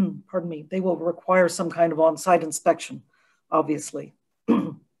 pardon me, they will require some kind of on-site inspection, obviously.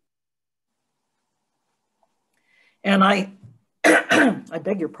 And I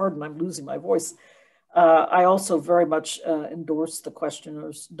beg your pardon, I'm losing my voice. I also very much endorse the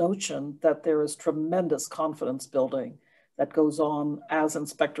questioner's notion that there is tremendous confidence building that goes on as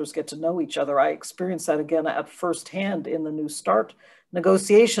inspectors get to know each other. I experienced that again at firsthand in the New START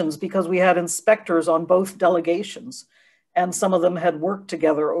negotiations, because we had inspectors on both delegations, and some of them had worked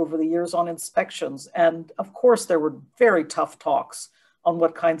together over the years on inspections. And of course, there were very tough talks on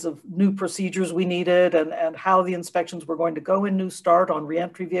what kinds of new procedures we needed and how the inspections were going to go in New START on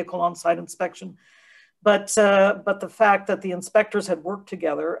reentry vehicle on-site inspection. But the fact that the inspectors had worked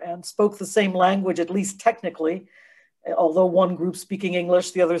together and spoke the same language, at least technically, although one group speaking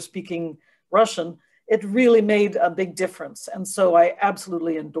English, the other speaking Russian, it really made a big difference. And so I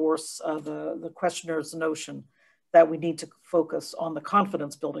absolutely endorse the questioner's notion that we need to focus on the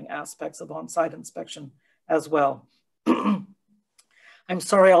confidence building aspects of on-site inspection as well. I'm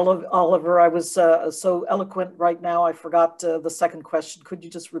sorry, Oliver, I was so eloquent right now, I forgot the second question. Could you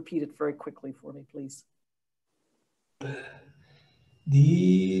just repeat it very quickly for me, please?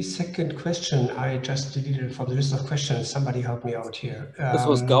 The second question, I just deleted it from the list of questions. Somebody help me out here. This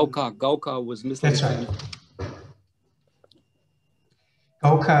was Gauka. Gauka was missing. That's right.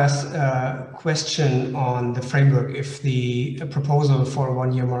 Gauka's question on the framework, if the proposal for a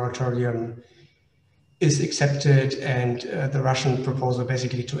one-year moratorium is accepted and the Russian proposal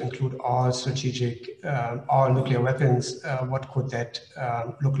basically to include all strategic, all nuclear weapons, what could that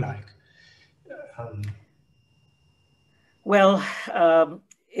look like? Well,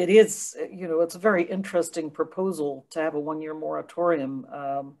 it is, you know, it's a very interesting proposal to have a one-year moratorium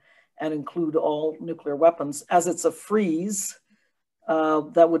and include all nuclear weapons, as it's a freeze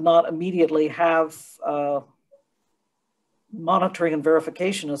that would not immediately have monitoring and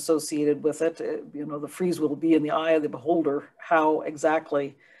verification associated with it. You know, the freeze will be in the eye of the beholder, how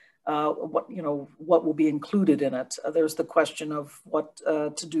exactly, what will be included in it. There's the question of what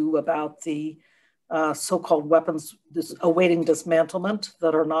to do about the so-called weapons awaiting dismantlement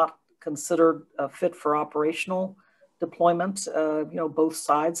that are not considered fit for operational deployment. You know, both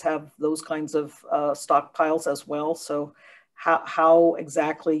sides have those kinds of stockpiles as well. So how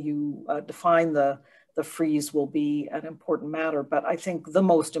exactly you define the freeze will be an important matter. But I think the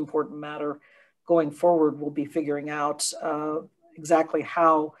most important matter going forward will be figuring out exactly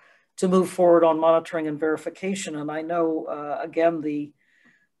how to move forward on monitoring and verification. And I know, again, the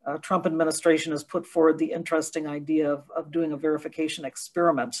Trump administration has put forward the interesting idea of doing a verification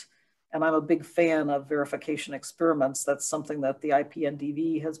experiment. And I'm a big fan of verification experiments. That's something that the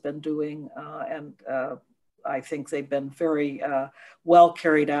IPNDV has been doing and I think they've been very well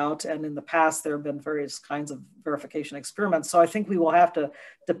carried out. And in the past, there have been various kinds of verification experiments. So I think we will have to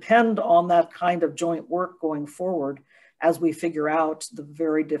depend on that kind of joint work going forward as we figure out the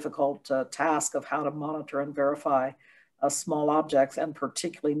very difficult task of how to monitor and verify small objects, and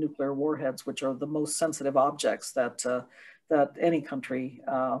particularly nuclear warheads, which are the most sensitive objects that, that any country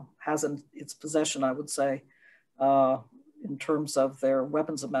has in its possession, I would say, in terms of their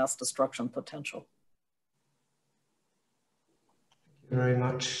weapons of mass destruction potential. Thank you very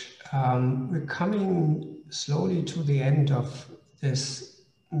much. We're coming slowly to the end of this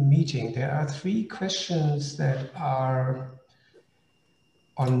meeting. There are 3 questions that are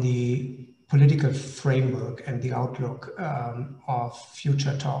on the political framework and the outlook of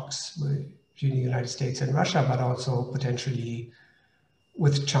future talks between the United States and Russia, but also potentially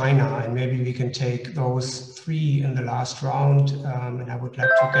with China. And maybe we can take those 3 in the last round. And I would like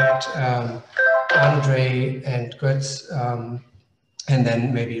to get Andrei and Götz, and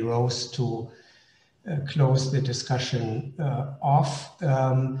then maybe Rose to close the discussion off.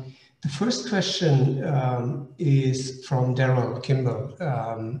 The first question is from Daryl Kimball,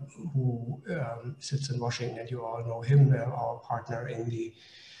 who sits in Washington, and you all know him, our partner in the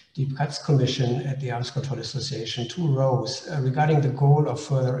Deep Cuts Commission at the Arms Control Association. To Rose, regarding the goal of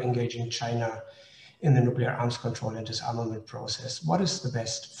further engaging China in the nuclear arms control and disarmament process, what is the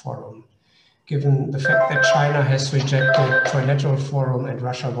best forum? Given the fact that China has rejected trilateral forum and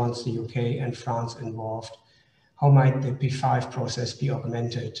Russia wants the UK and France involved, how might the P5 process be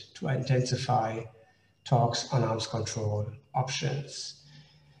augmented to intensify talks on arms control options?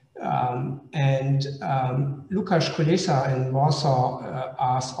 Lukasz Kulesa in Warsaw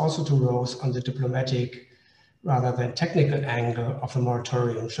asked also to Rose on the diplomatic rather than technical angle of a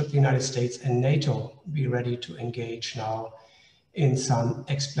moratorium. Should the United States and NATO be ready to engage now in some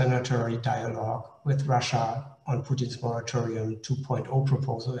explanatory dialogue with Russia on Putin's moratorium 2.0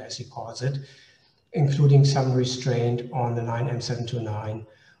 proposal, as he calls it, including some restraint on the 9M729,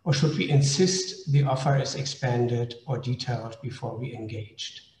 or should we insist the offer is expanded or detailed before we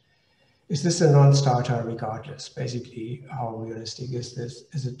engaged? Is this a non-starter regardless? Basically, how realistic is this?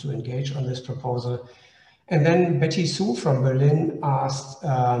 Is it to engage on this proposal? And then Betty Sue from Berlin asked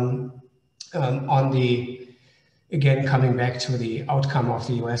on the, again, coming back to the outcome of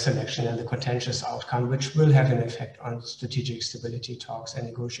the US election and the contentious outcome, which will have an effect on strategic stability talks and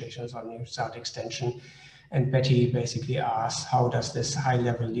negotiations on New START extension. And Betty basically asked, how does this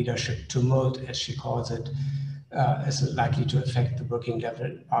high-level leadership tumult, as she calls it, is likely to affect the working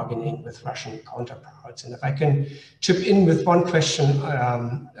level bargaining with Russian counterparts? And if I can chip in with one question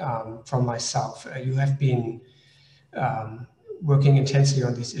from myself, you have been working intensely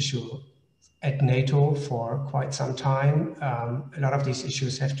on this issue at NATO for quite some time. A lot of these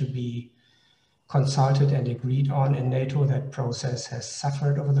issues have to be consulted and agreed on in NATO. That process has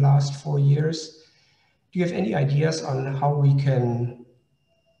suffered over the last 4 years. Do you have any ideas on how we can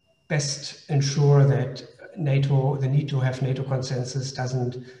best ensure that NATO, the need to have NATO consensus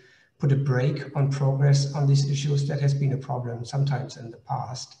doesn't put a brake on progress on these issues? That has been a problem sometimes in the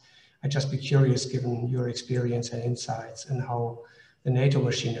past. I'd just be curious, given your experience and insights and how the NATO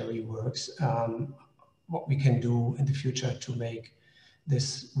machinery works, what we can do in the future to make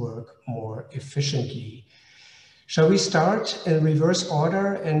this work more efficiently. Shall we start in reverse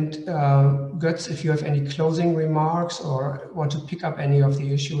order? And Götz, if you have any closing remarks or want to pick up any of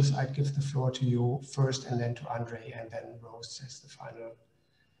the issues, I'd give the floor to you first, and then to Andrei, and then Rose as the final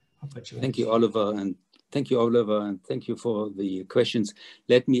opportunity. Thank you, Oliver, and thank you for the questions.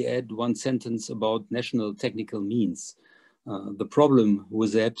 Let me add one sentence about national technical means. The problem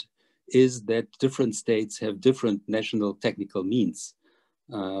with that is that different states have different national technical means.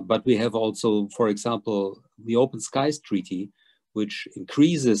 But we have also, for example, the Open Skies Treaty, which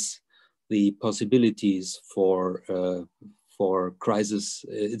increases the possibilities for crisis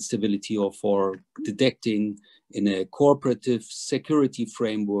instability or for detecting in a cooperative security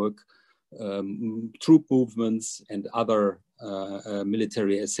framework troop movements and other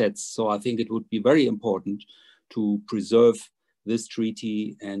military assets. So I think it would be very important to preserve this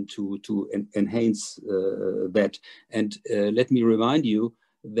treaty and to enhance that. And let me remind you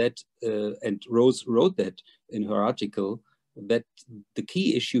that, and Rose wrote that in her article, that the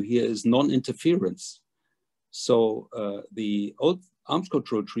key issue here is non-interference. So the old arms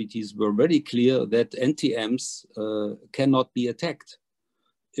control treaties were very clear that NTMs cannot be attacked.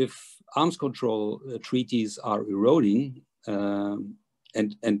 If arms control treaties are eroding and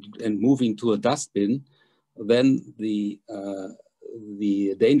moving to a dustbin, then the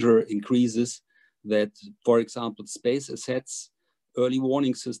danger increases that, for example, space assets, early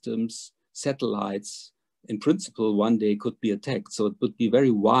warning systems, satellites in principle, one day could be attacked. So it would be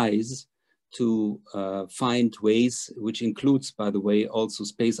very wise to find ways, which includes, by the way, also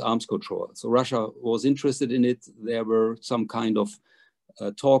space arms control. So Russia was interested in it. There were some kind of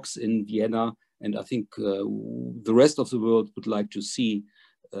talks in Vienna, and I think the rest of the world would like to see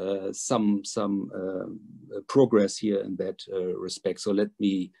some progress here in that respect. So let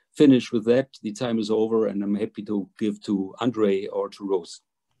me finish with that. The time is over, and I'm happy to give to Andrei or to Rose.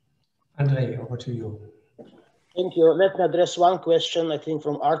 Andrei, over to you. Thank you. Let me address one question, I think,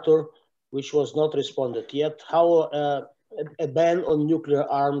 from Arthur, which was not responded yet. How a ban on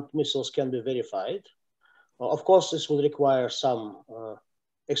nuclear-armed missiles can be verified? Of course, this will require some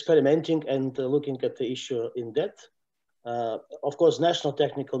experimenting and looking at the issue in depth. Of course, national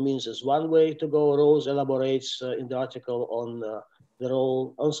technical means is one way to go. Rose elaborates in the article on the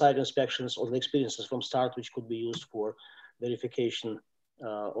role on-site inspections or the experiences from start, which could be used for verification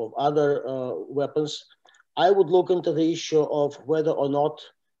of other weapons. I would look into the issue of whether or not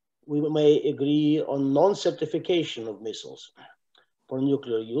we may agree on non-certification of missiles for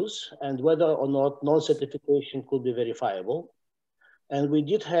nuclear use and whether or not non-certification could be verifiable. And we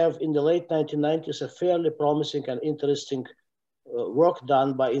did have in the late 1990s a fairly promising and interesting work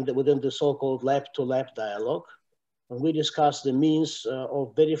done within the so-called lab-to-lab dialogue. And we discussed the means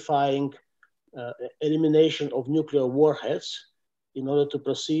of verifying elimination of nuclear warheads in order to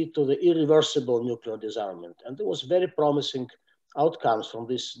proceed to the irreversible nuclear disarmament. And there was very promising outcomes from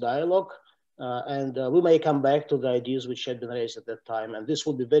this dialogue. We may come back to the ideas which had been raised at that time. And this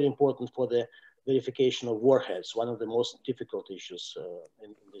will be very important for the verification of warheads, one of the most difficult issues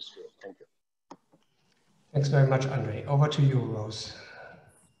in this field. Thank you. Thanks very much, Andrei. Over to you, Rose.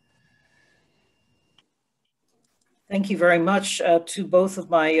 Thank you very much to both of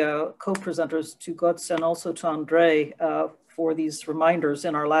my co-presenters, to Götz and also to Andrei, for these reminders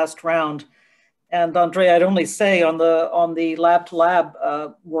in our last round. And Andrei, I'd only say on the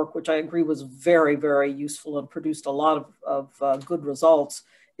lab-to-lab work, which I agree was very, very useful and produced a lot of good results,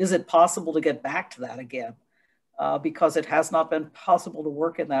 is it possible to get back to that again? Because it has not been possible to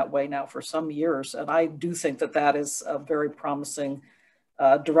work in that way now for some years. And I do think that that is a very promising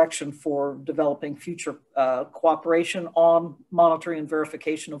direction for developing future cooperation on monitoring and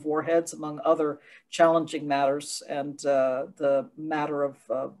verification of warheads, among other challenging matters. And the matter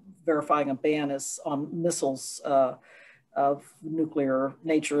of verifying a ban on missiles of nuclear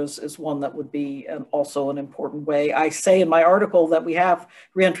nature is one that would be also an important way. I say in my article that we have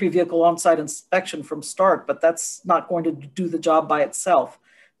reentry vehicle on-site inspection from start, but that's not going to do the job by itself.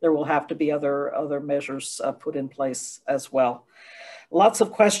 There will have to be other measures put in place as well. Lots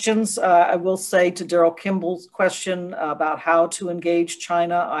of questions. I will say to Daryl Kimball's question about how to engage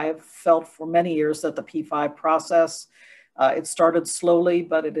China, I have felt for many years that the P5 process, it started slowly,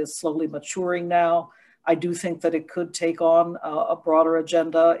 but it is slowly maturing now. I do think that it could take on a broader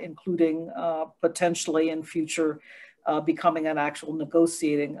agenda, including potentially in future becoming an actual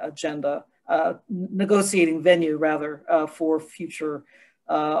negotiating agenda, negotiating venue rather, for future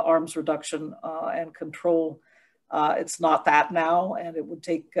arms reduction and control. It's not that now, and it would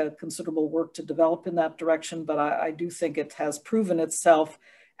take considerable work to develop in that direction, but I do think it has proven itself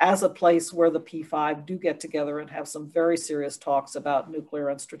as a place where the P5 do get together and have some very serious talks about nuclear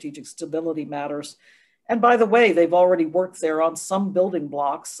and strategic stability matters. And by the way, they've already worked there on some building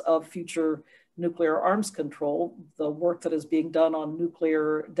blocks of future nuclear arms control. The work that is being done on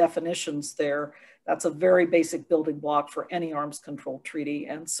nuclear definitions there, that's a very basic building block for any arms control treaty.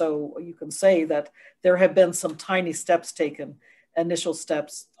 And so you can say that there have been some tiny steps taken, initial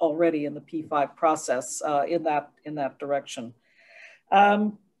steps already in the P5 process in that direction.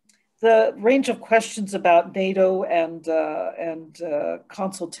 The range of questions about NATO and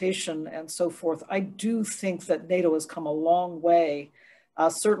consultation and so forth, I do think that NATO has come a long way,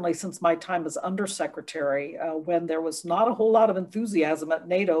 certainly since my time as undersecretary, when there was not a whole lot of enthusiasm at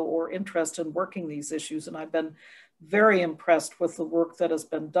NATO or interest in working these issues. And I've been very impressed with the work that has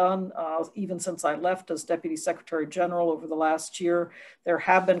been done, even since I left as Deputy Secretary General over the last year. There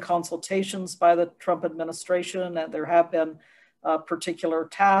have been consultations by the Trump administration, and there have been particular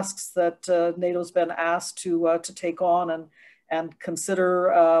tasks that NATO's been asked to take on and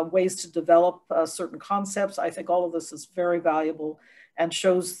consider ways to develop certain concepts. I think all of this is very valuable and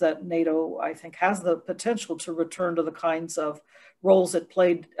shows that NATO, I think, has the potential to return to the kinds of roles it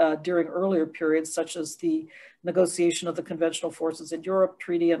played during earlier periods, such as the negotiation of the Conventional Forces in Europe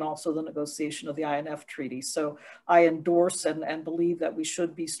Treaty and also the negotiation of the INF Treaty. So I endorse and believe that we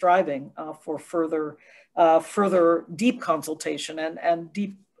should be striving for further deep consultation and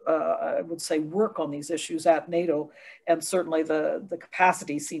deep I would say, work on these issues at NATO. And certainly the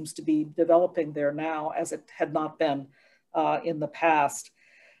capacity seems to be developing there now as it had not been in the past.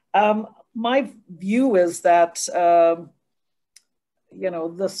 My view is that, you know,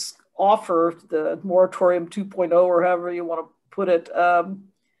 this offer, the moratorium 2.0 or however you want to put it,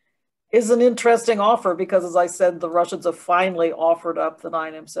 is an interesting offer because, as I said, the Russians have finally offered up the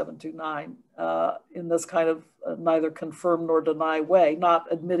 9M729 in this kind of neither confirm nor deny way, not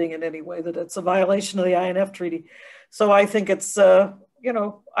admitting in any way that it's a violation of the INF Treaty. So I think it's, you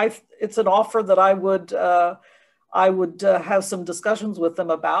know, it's an offer that I would have some discussions with them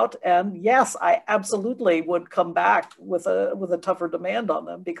about. And yes, I absolutely would come back with a tougher demand on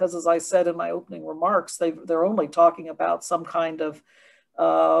them because, as I said in my opening remarks, they're only talking about some kind of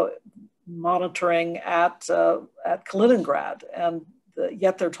monitoring at Kaliningrad, and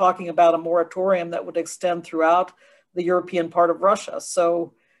yet they're talking about a moratorium that would extend throughout the European part of Russia.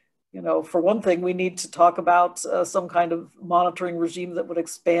 So, you know, for one thing, we need to talk about some kind of monitoring regime that would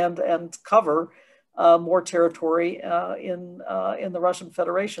expand and cover more territory in the Russian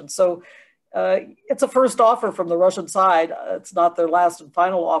Federation. So it's a first offer from the Russian side. It's not their last and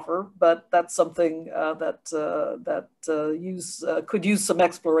final offer, but that's something that could use some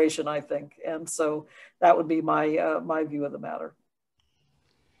exploration, I think. And so that would be my view of the matter.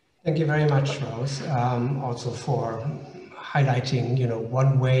 Thank you very much, Rose, also for highlighting, you know,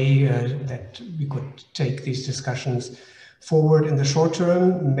 one way that we could take these discussions forward in the short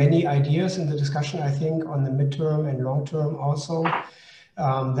term. Many ideas in the discussion, I think, on the midterm and long term also.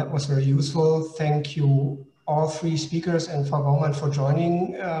 That was very useful. Thank you, all three speakers, and Frau Baumann for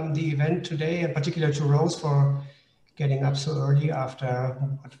joining the event today, and particularly to Rose for getting up so early after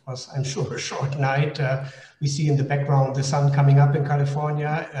what was, I'm sure, a short night. We see in the background the sun coming up in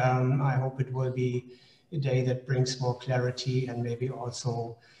California. I hope it will be a day that brings more clarity and maybe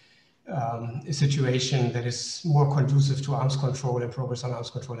also a situation that is more conducive to arms control and progress on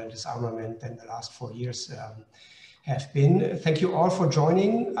arms control and disarmament than the last 4 years have been. Thank you all for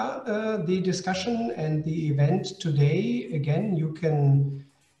joining the discussion and the event today. Again, you can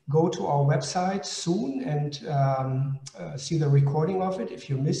go to our website soon and see the recording of it. If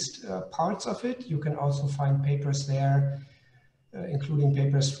you missed parts of it, you can also find papers there, including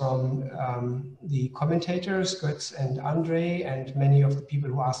papers from the commentators, Götz and Andrei, and many of the people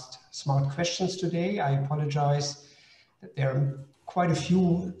who asked smart questions today. I apologize that there are quite a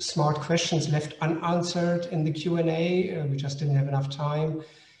few smart questions left unanswered in the Q&A. We just didn't have enough time.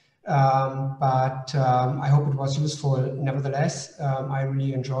 But I hope it was useful nevertheless. I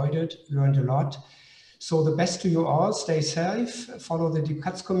really enjoyed it, learned a lot. So the best to you all, stay safe, follow the Deep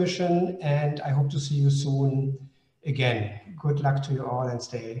Cuts Commission, and I hope to see you soon again. Good luck to you all and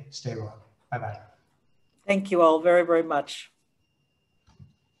stay well. Bye-bye. Thank you all very, very much.